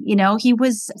editing. He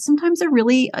was sometimes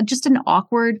just an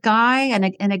awkward guy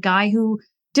and a guy who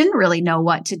didn't really know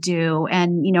what to do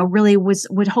and, really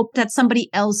would hope that somebody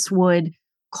else would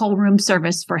call room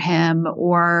service for him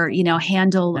or,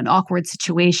 handle an awkward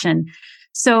situation.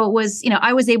 So it was,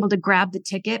 I was able to grab the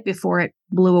ticket before it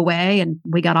blew away and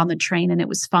we got on the train and it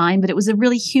was fine. But it was a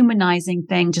really humanizing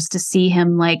thing just to see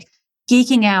him like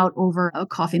geeking out over a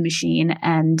coffee machine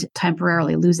and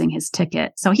temporarily losing his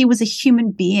ticket. So he was a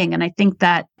human being. And I think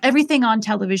that everything on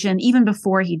television, even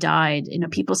before he died,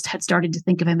 people had started to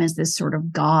think of him as this sort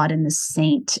of god and this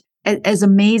saint. As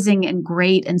amazing and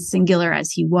great and singular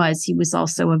as he was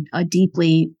also a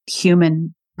deeply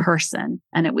human person.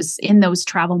 And it was in those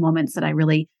travel moments that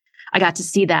I got to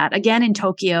see that. Again, in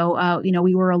Tokyo,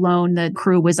 we were alone. The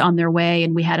crew was on their way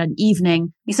and we had an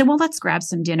evening. He said, well, let's grab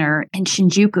some dinner in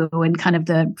Shinjuku in kind of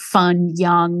the fun,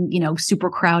 young, super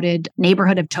crowded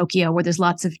neighborhood of Tokyo where there's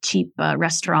lots of cheap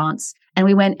restaurants. And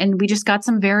we went and we just got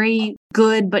some very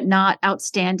good, but not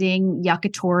outstanding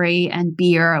yakitori and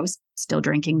beer. I was still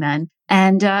drinking then.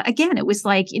 And again, it was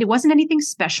like, it wasn't anything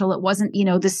special. It wasn't,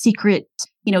 the secret,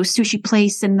 sushi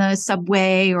place in the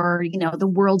subway or, the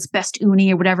world's best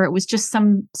uni or whatever. It was just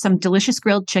some delicious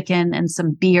grilled chicken and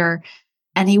some beer.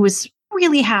 And he was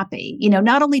really happy,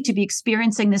 not only to be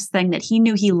experiencing this thing that he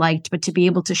knew he liked, but to be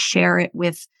able to share it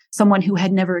with someone who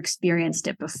had never experienced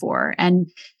it before. And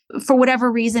for whatever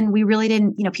reason, we really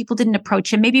didn't, people didn't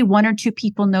approach him. Maybe one or two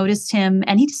people noticed him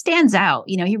and he stands out.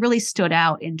 He really stood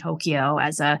out in Tokyo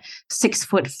as a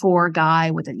 6'4"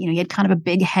 guy with he had kind of a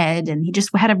big head and he just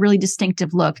had a really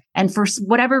distinctive look. And for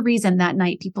whatever reason that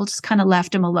night, people just kind of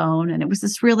left him alone. And it was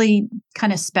this really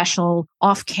kind of special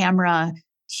off camera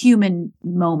human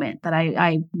moment that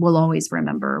I will always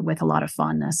remember with a lot of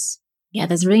fondness. Yeah,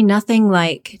 there's really nothing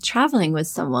like traveling with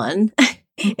someone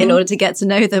in order to get to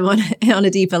know them on a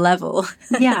deeper level.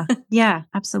 Yeah,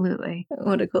 absolutely.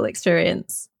 What a cool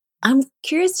experience. I'm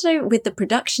curious to know with the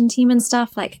production team and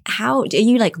stuff, like how are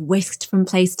you like whisked from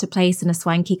place to place in a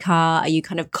swanky car? Are you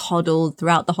kind of coddled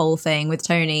throughout the whole thing with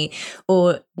Tony?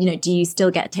 Or, do you still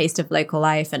get a taste of local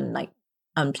life and like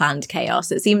unplanned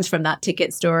chaos? It seems from that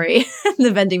ticket story,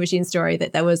 the vending machine story,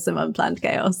 that there was some unplanned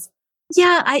chaos.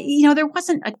 Yeah, there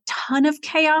wasn't a ton of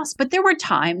chaos, but there were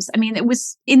times. I mean, it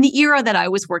was in the era that I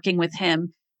was working with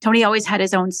him. Tony always had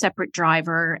his own separate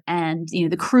driver and,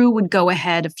 the crew would go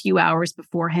ahead a few hours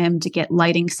before him to get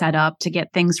lighting set up, to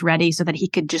get things ready so that he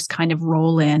could just kind of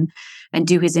roll in and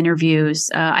do his interviews.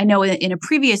 I know in a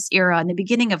previous era, in the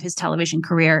beginning of his television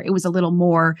career, it was a little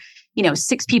more,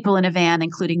 6 people in a van,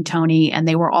 including Tony, and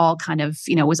they were all kind of,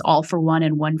 it was all for one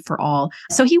and one for all.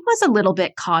 So he was a little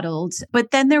bit coddled,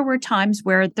 but then there were times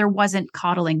where there wasn't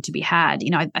coddling to be had.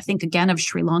 I think again of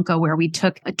Sri Lanka, where we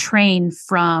took a train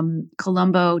from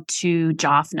Colombo to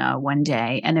Jaffna one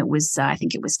day, and it was, I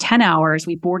think it was 10 hours.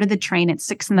 We boarded the train at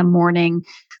 6 a.m.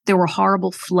 There were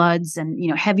horrible floods and,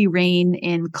 heavy rain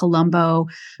in Colombo.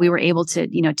 We were able to,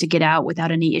 to get out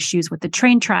without any issues with the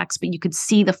train tracks, but you could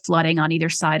see the flooding on either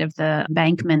side of the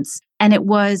embankments. And it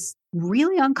was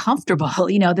really uncomfortable.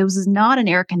 There was not an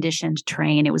air-conditioned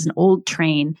train. It was an old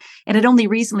train. It had only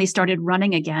recently started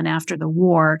running again after the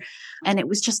war. And it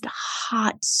was just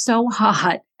hot, so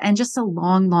hot, and just a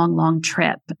long, long, long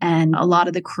trip. And a lot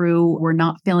of the crew were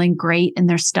not feeling great in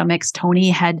their stomachs. Tony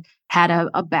had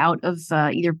a bout of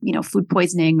either, food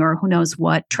poisoning or who knows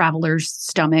what, traveler's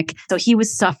stomach. So he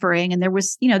was suffering and there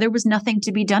was nothing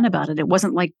to be done about it. It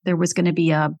wasn't like there was going to be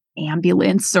a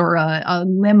ambulance or a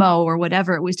limo or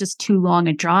whatever. It was just too long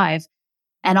a drive.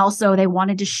 And also they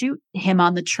wanted to shoot him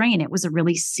on the train. It was a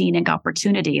really scenic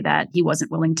opportunity that he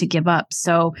wasn't willing to give up.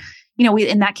 So,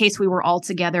 in that case, we were all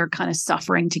together kind of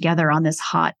suffering together on this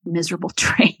hot, miserable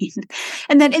train.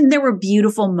 And there were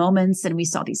beautiful moments and we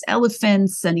saw these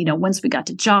elephants. And, once we got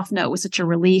to Jaffna, it was such a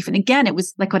relief. And again, it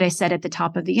was like what I said at the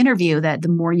top of the interview, that the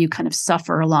more you kind of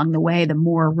suffer along the way, the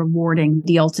more rewarding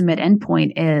the ultimate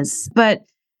endpoint is. But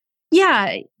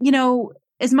yeah,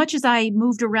 as much as I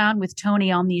moved around with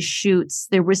Tony on these shoots,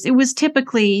 it was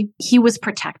typically, he was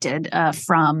protected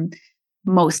from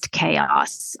most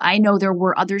chaos. I know there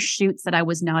were other shoots that I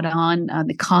was not on,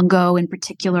 the Congo in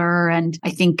particular, and I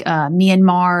think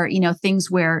Myanmar, things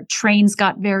where trains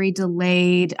got very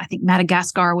delayed. I think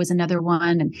Madagascar was another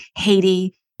one, and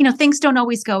Haiti. Things don't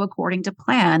always go according to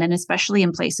plan, and especially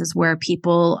in places where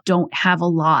people don't have a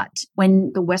lot.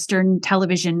 When the Western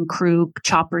television crew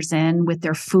choppers in with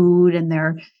their food and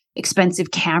their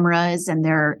expensive cameras and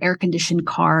their air conditioned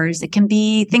cars.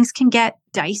 Things can get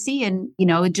dicey, and,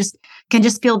 it can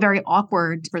feel very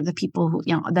awkward for the people who,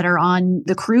 that are on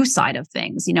the crew side of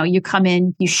things. You come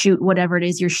in, you shoot whatever it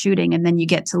is you're shooting, and then you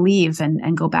get to leave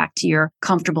and go back to your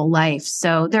comfortable life.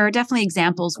 So there are definitely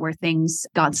examples where things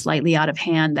got slightly out of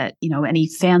hand that, any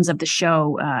fans of the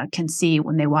show can see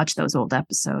when they watch those old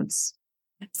episodes.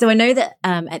 So I know that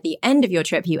at the end of your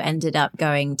trip, you ended up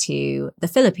going to the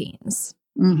Philippines.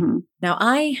 Mm-hmm. Now,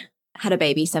 I had a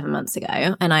baby 7 months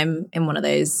ago, and I'm in one of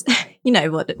those,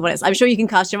 what is, I'm sure you can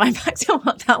cast your mind back to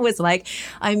what that was like.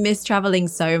 I miss traveling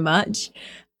so much,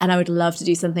 and I would love to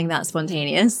do something that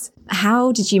spontaneous.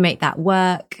 How did you make that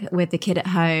work with the kid at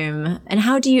home? And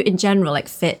how do you, in general,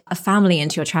 fit a family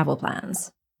into your travel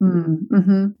plans?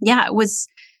 Mm-hmm. Yeah,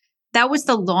 that was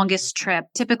the longest trip.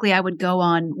 Typically, I would go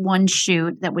on one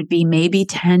shoot that would be maybe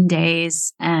 10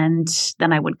 days, and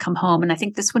then I would come home. And I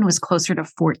think this one was closer to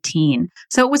 14.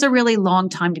 So it was a really long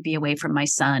time to be away from my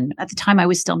son. At the time, I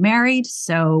was still married.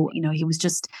 So,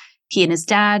 he and his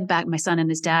dad back, my son and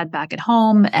his dad back at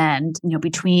home. And,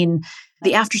 between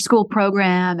the after school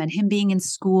program and him being in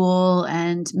school,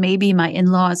 and maybe my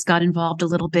in-laws got involved a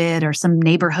little bit, or some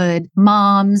neighborhood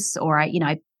moms, or I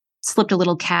slipped a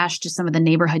little cash to some of the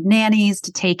neighborhood nannies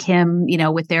to take him,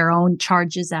 with their own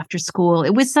charges after school.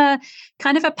 It was a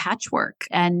kind of a patchwork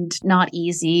and not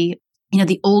easy.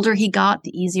 The older he got,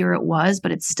 the easier it was,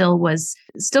 but it still was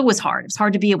hard. It was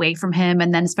hard to be away from him.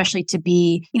 And then especially to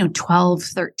be, 12,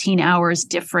 13 hours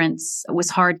difference, it was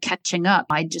hard catching up.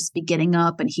 I'd just be getting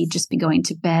up and he'd just be going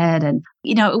to bed. And,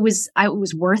 it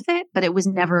was worth it, but it was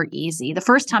never easy. The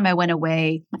first time I went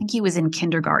away, I think he was in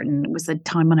kindergarten. It was the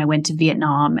time when I went to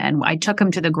Vietnam, and I took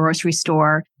him to the grocery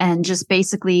store and just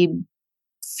basically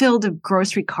filled a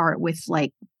grocery cart with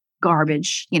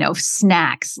garbage,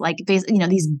 snacks,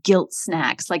 these guilt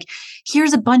snacks.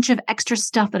 Here's a bunch of extra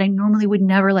stuff that I normally would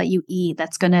never let you eat.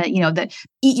 That's going to, that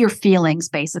eat your feelings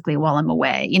basically while I'm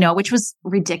away, which was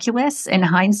ridiculous in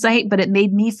hindsight, but it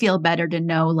made me feel better to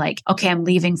know okay, I'm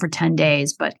leaving for 10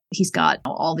 days, but he's got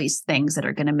all these things that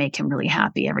are going to make him really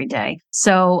happy every day.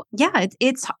 So yeah,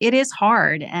 it is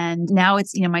hard. And now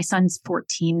it's, my son's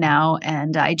 14 now,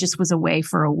 and I just was away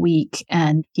for a week,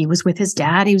 and he was with his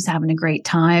dad. He was having a great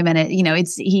time. And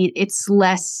it's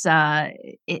less,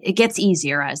 it gets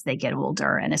easier as they get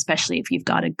older, and especially if you've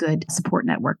got a good support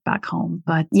network back home.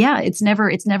 But yeah, it's never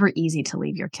easy to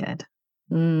leave your kid.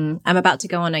 I'm about to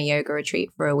go on a yoga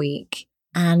retreat for a week,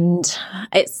 and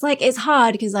it's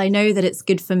hard because I know that it's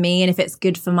good for me, and if it's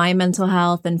good for my mental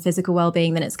health and physical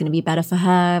well-being, then it's going to be better for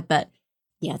her. But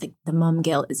yeah, the mom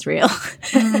guilt is real.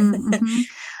 Mm-hmm.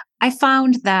 I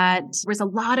found that there was a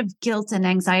lot of guilt and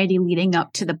anxiety leading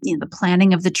up to the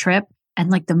planning of the trip.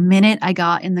 And the minute I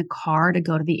got in the car to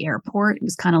go to the airport, it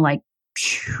was kind of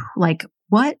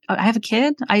what? I have a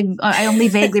kid? I only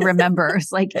vaguely remember.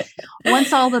 It's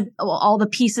once all the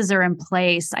pieces are in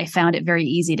place, I found it very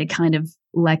easy to kind of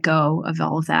let go of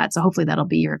all of that. So hopefully that'll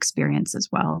be your experience as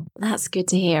well. That's good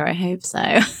to hear. I hope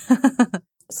so.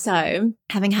 So,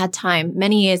 having had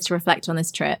many years to reflect on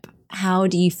this trip, how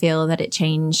do you feel that it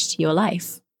changed your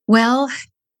life? Well,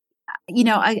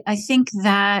 I think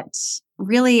that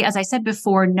really, as I said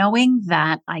before, knowing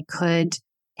that I could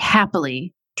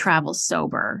happily travel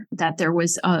sober, that there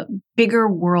was a bigger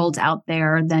world out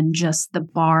there than just the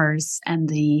bars and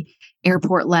the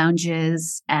airport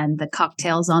lounges and the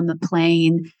cocktails on the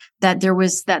plane, that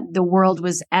the world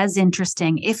was as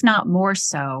interesting, if not more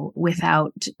so,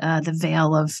 without the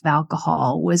veil of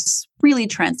alcohol, was really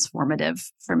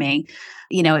transformative for me.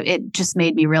 It just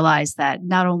made me realize that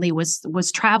not only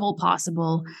was travel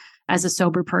possible as a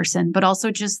sober person, but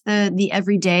also just the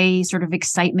everyday sort of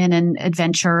excitement and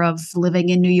adventure of living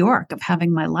in New York, of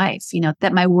having my life,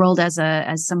 that my world as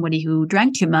somebody who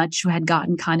drank too much had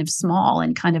gotten kind of small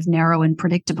and kind of narrow and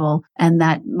predictable. And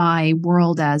that my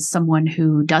world as someone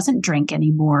who doesn't drink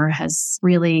anymore has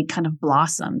really kind of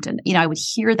blossomed. And, I would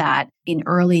hear that in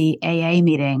early AA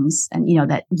meetings, and,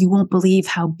 that you won't believe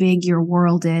how big your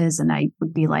world is. And I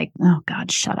would be like, oh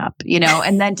God, shut up,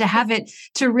 and then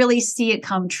to really see it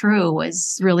come true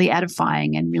was really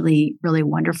edifying and really, really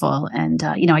wonderful. And,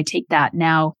 I take that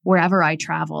now wherever I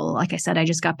travel. Like I said, I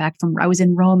just got back I was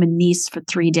in Rome and Nice for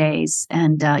 3 days,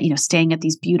 and, staying at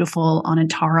these beautiful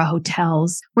Onantara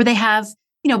hotels where they have,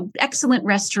 excellent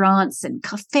restaurants and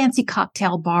fancy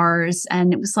cocktail bars.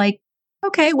 And it was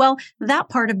okay, well, that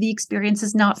part of the experience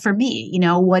is not for me.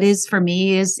 What is for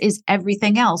me is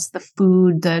everything else, the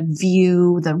food, the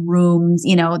view, the rooms,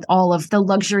 all of the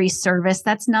luxury service.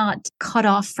 That's not cut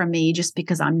off from me just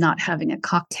because I'm not having a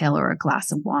cocktail or a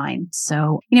glass of wine.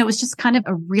 So, it was just kind of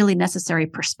a really necessary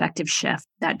perspective shift,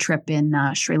 that trip in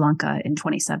Sri Lanka in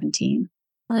 2017.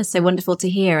 Well, that's so wonderful to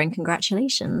hear, and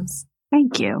congratulations.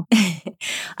 Thank you.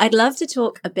 I'd love to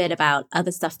talk a bit about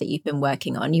other stuff that you've been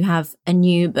working on. You have a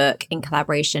new book in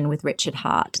collaboration with Richard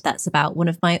Hart that's about one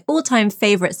of my all-time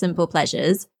favorite simple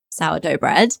pleasures, sourdough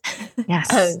bread.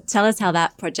 Yes. Tell us how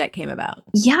that project came about.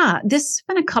 Yeah, this has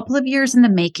been a couple of years in the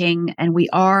making, and we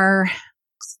are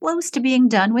close to being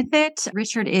done with it.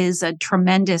 Richard is a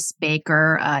tremendous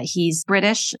baker. He's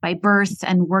British by birth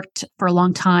and worked for a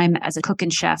long time as a cook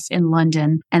and chef in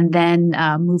London, and then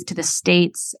moved to the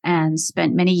States and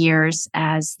spent many years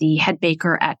as the head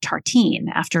baker at Tartine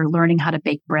after learning how to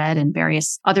bake bread in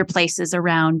various other places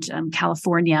around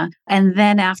California. And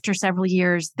then after several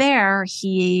years there,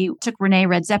 he took Rene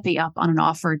Redzepi up on an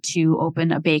offer to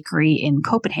open a bakery in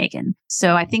Copenhagen.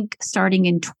 So I think starting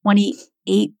in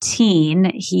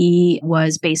 2018, he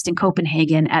was based in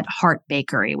Copenhagen at Hart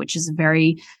Bakery, which is a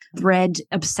very bread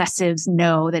obsessives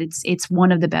know that it's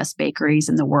one of the best bakeries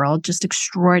in the world. Just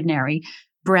extraordinary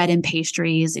bread and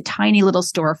pastries, a tiny little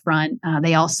storefront.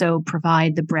 They also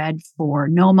provide the bread for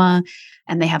Noma,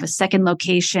 and they have a second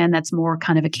location that's more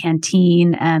kind of a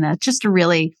canteen, and just a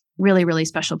really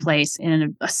special place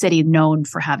in a city known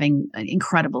for having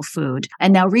incredible food.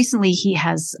 And now recently he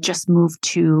has just moved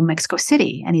to Mexico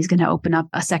City, and he's going to open up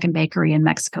a second bakery in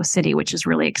Mexico City, which is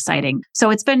really exciting.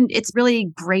 So it's really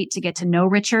great to get to know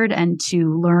Richard and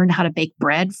to learn how to bake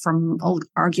bread from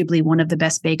arguably one of the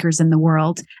best bakers in the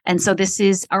world. And so this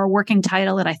is our working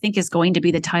title, and I think is going to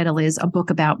be, the title is A Book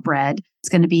About Bread. It's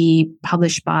going to be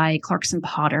published by Clarkson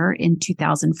Potter in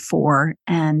 2004.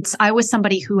 And I was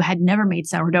somebody who had never made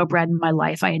sourdough bread in my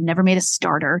life. I had never made a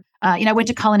starter. I went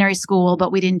to culinary school,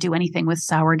 but we didn't do anything with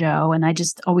sourdough. And I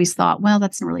just always thought, well,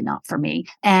 that's really not for me.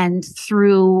 And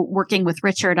through working with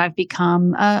Richard, I've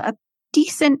become a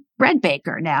decent bread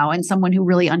baker now, and someone who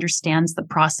really understands the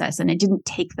process. And it didn't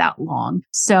take that long.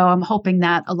 So I'm hoping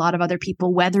that a lot of other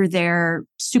people, whether they're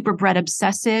super bread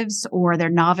obsessives or they're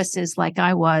novices like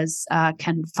I was,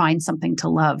 can find something to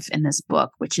love in this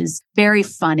book, which is very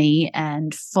funny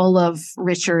and full of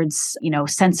Richard's,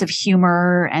 sense of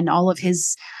humor and all of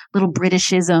his little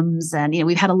Britishisms. And,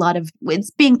 we've had a lot of, it's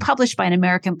being published by an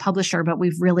American publisher, but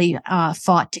we've really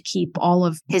fought to keep all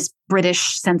of his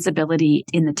British sensibility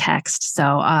in the text.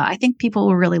 So I think people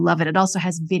will really love it. It also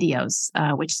has videos,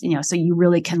 which, so you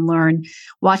really can learn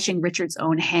watching Richard's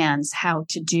own hands how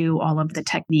to do all of the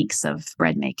techniques of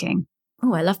bread making.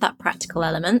 Oh, I love that practical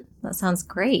element. That sounds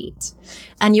great.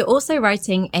 And you're also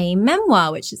writing a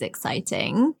memoir, which is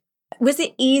exciting. Was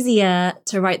it easier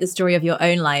to write the story of your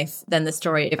own life than the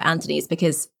story of Anthony's?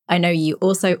 Because I know you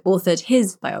also authored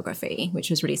his biography, which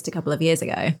was released a couple of years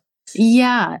ago.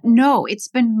 Yeah, no, it's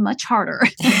been much harder.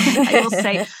 I will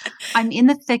say I'm in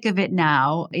the thick of it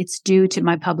now. It's due to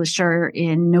my publisher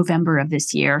in November of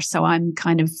this year. So I'm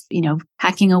kind of,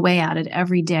 hacking away at it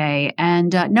every day.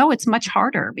 And no, it's much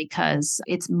harder because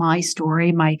it's my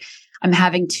story. I'm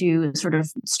having to sort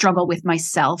of struggle with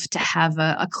myself to have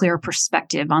a clear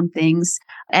perspective on things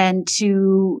and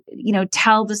to,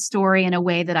 tell the story in a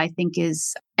way that I think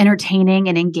is entertaining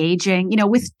and engaging.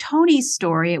 With Tony's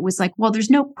story, it was like, well,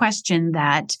 there's no question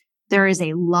that there is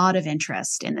a lot of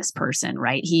interest in this person,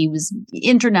 right? He was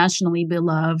internationally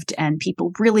beloved and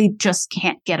people really just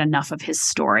can't get enough of his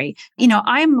story.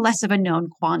 I'm less of a known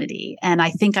quantity, and I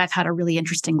think I've had a really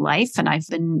interesting life, and I've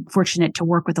been fortunate to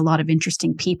work with a lot of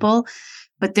interesting people.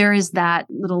 But there is that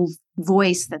little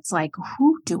voice that's like,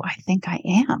 who do I think I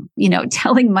am?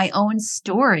 Telling my own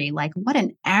story. Like, what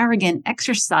an arrogant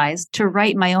exercise to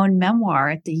write my own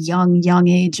memoir at the young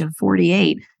age of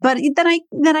 48. But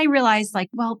then I realized, like,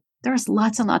 well, there's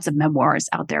lots and lots of memoirs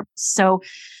out there. So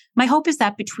my hope is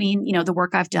that between, the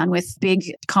work I've done with big,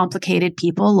 complicated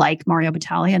people like Mario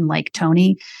Batali and like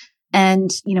Tony,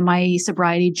 and, my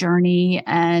sobriety journey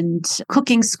and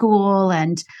cooking school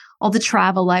and all the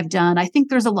travel I've done, I think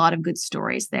there's a lot of good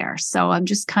stories there. So I'm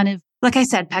just kind of, like I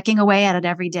said, pecking away at it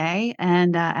every day.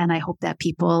 And I hope that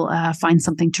people find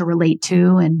something to relate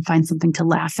to and find something to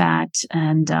laugh at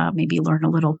and maybe learn a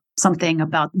little something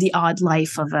about the odd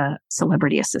life of a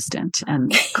celebrity assistant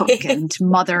and cook and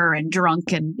mother and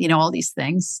drunk and, all these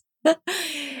things.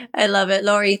 I love it.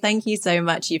 Laurie, thank you so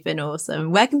much. You've been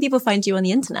awesome. Where can people find you on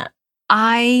the internet?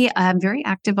 I am very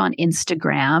active on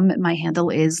Instagram. My handle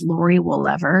is Laurie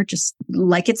Woolever, just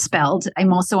like it's spelled.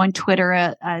 I'm also on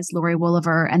Twitter as Laurie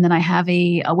Woolever. And then I have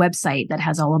a website that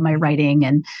has all of my writing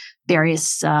and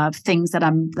various things that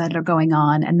are going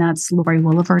on. And that's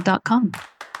lauriewoolever.com.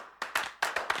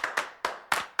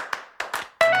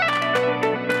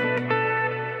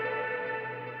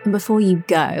 And before you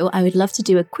go, I would love to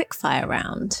do a quick fire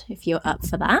round if you're up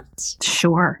for that.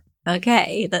 Sure.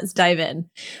 Okay, let's dive in.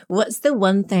 What's the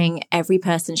one thing every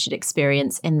person should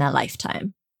experience in their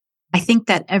lifetime? I think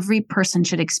that every person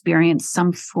should experience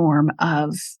some form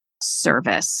of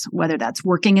service, whether that's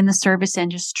working in the service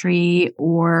industry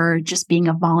or just being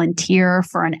a volunteer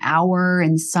for an hour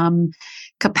in some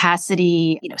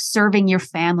capacity, serving your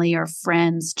family or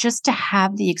friends, just to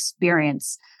have the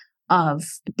experience of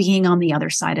being on the other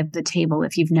side of the table.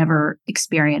 If you've never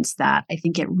experienced that, I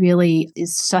think it really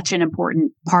is such an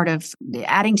important part of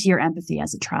adding to your empathy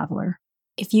as a traveler.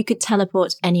 If you could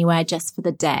teleport anywhere just for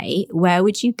the day, where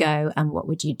would you go and what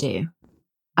would you do?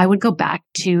 I would go back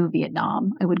to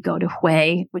Vietnam. I would go to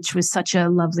Hue, which was such a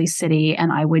lovely city,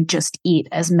 and I would just eat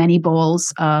as many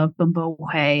bowls of bún bò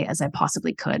Hue as I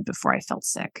possibly could before I felt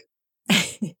sick.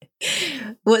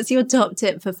 What's your top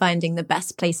tip for finding the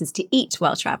best places to eat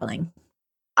while traveling?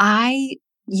 I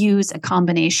use a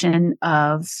combination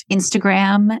of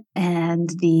Instagram and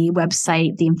the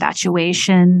website, The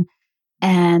Infatuation,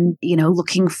 and,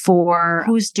 looking for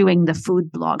who's doing the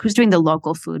food blog, who's doing the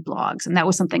local food blogs. And that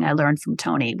was something I learned from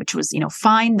Tony, which was,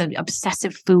 find the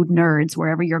obsessive food nerds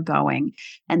wherever you're going,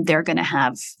 and they're going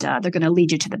to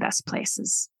lead you to the best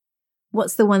places.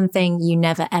 What's the one thing you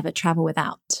never ever travel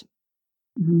without?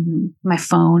 My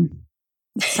phone.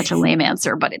 Such a lame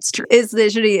answer, but it's true. It's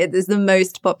the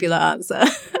most popular answer,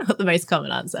 or the most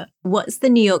common answer. What's the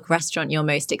New York restaurant you're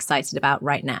most excited about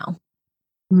right now?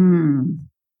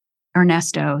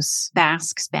 Ernesto's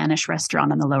Basque Spanish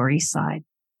restaurant on the Lower East Side.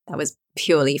 That was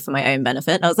purely for my own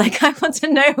benefit. I was like, I want to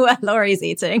know where Laurie's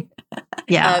eating.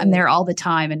 Yeah, I'm there all the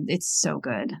time and it's so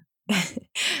good.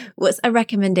 What's a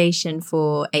recommendation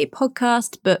for a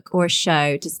podcast, book, or a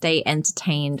show to stay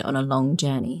entertained on a long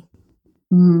journey?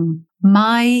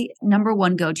 My number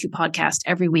one go-to podcast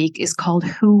every week is called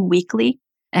Who Weekly,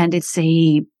 and it's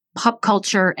a pop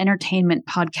culture entertainment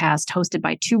podcast hosted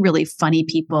by two really funny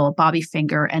people, Bobby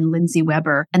Finger and Lindsay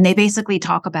Weber. And they basically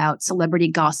talk about celebrity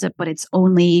gossip, but it's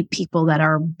only people that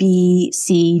are B,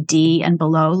 C, D, and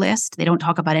below list. They don't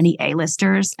talk about any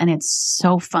A-listers. And it's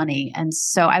so funny. And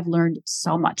so I've learned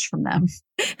so much from them.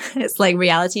 It's like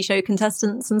reality show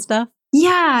contestants and stuff.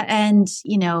 Yeah. And,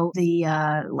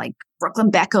 the like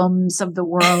Brooklyn Beckhams of the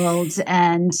world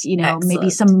and, maybe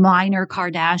some minor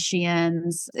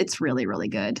Kardashians. It's really, really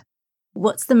good.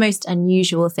 What's the most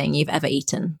unusual thing you've ever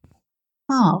eaten?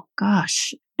 Oh,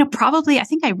 gosh. Probably, I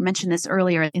think I mentioned this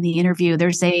earlier in the interview.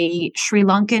 There's a Sri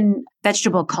Lankan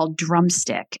vegetable called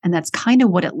drumstick, and that's kind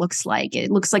of what it looks like. It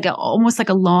looks like almost like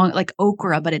a long, like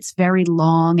okra, but it's very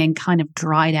long and kind of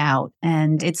dried out.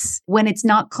 And when it's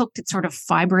not cooked, it's sort of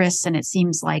fibrous, and it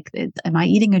seems like, am I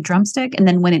eating a drumstick? And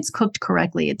then when it's cooked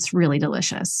correctly, it's really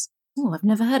delicious. Oh, I've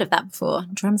never heard of that before.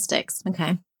 Drumsticks.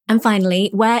 Okay. And finally,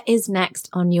 where is next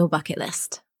on your bucket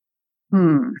list?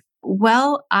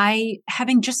 Well,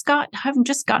 having just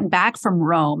gotten back from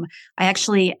Rome, I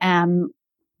actually am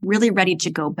really ready to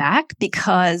go back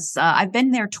because I've been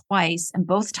there twice, and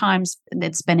both times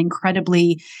it's been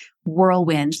incredibly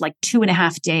whirlwind, like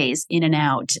 2.5 days in and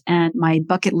out. And my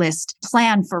bucket list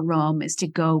plan for Rome is to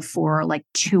go for like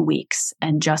 2 weeks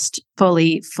and just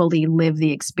fully live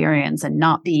the experience and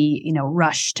not be,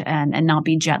 rushed and not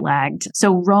be jet lagged.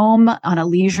 So Rome on a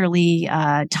leisurely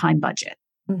time budget.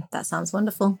 That sounds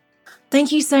wonderful.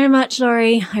 Thank you so much,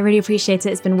 Laurie. I really appreciate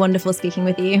it. It's been wonderful speaking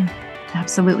with you.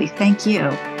 Absolutely. Thank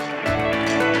you.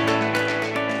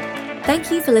 Thank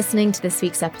you for listening to this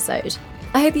week's episode.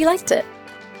 I hope you liked it.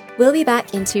 We'll be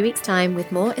back in 2 weeks' time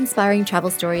with more inspiring travel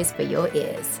stories for your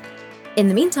ears. In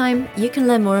the meantime, you can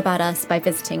learn more about us by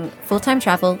visiting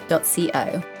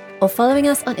fulltimetravel.co or following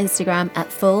us on Instagram at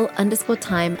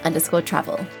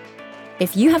full_time_travel.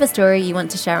 If you have a story you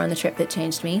want to share on the trip that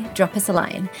changed me, drop us a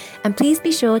line. And please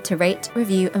be sure to rate,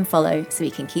 review, and follow so we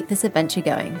can keep this adventure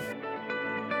going.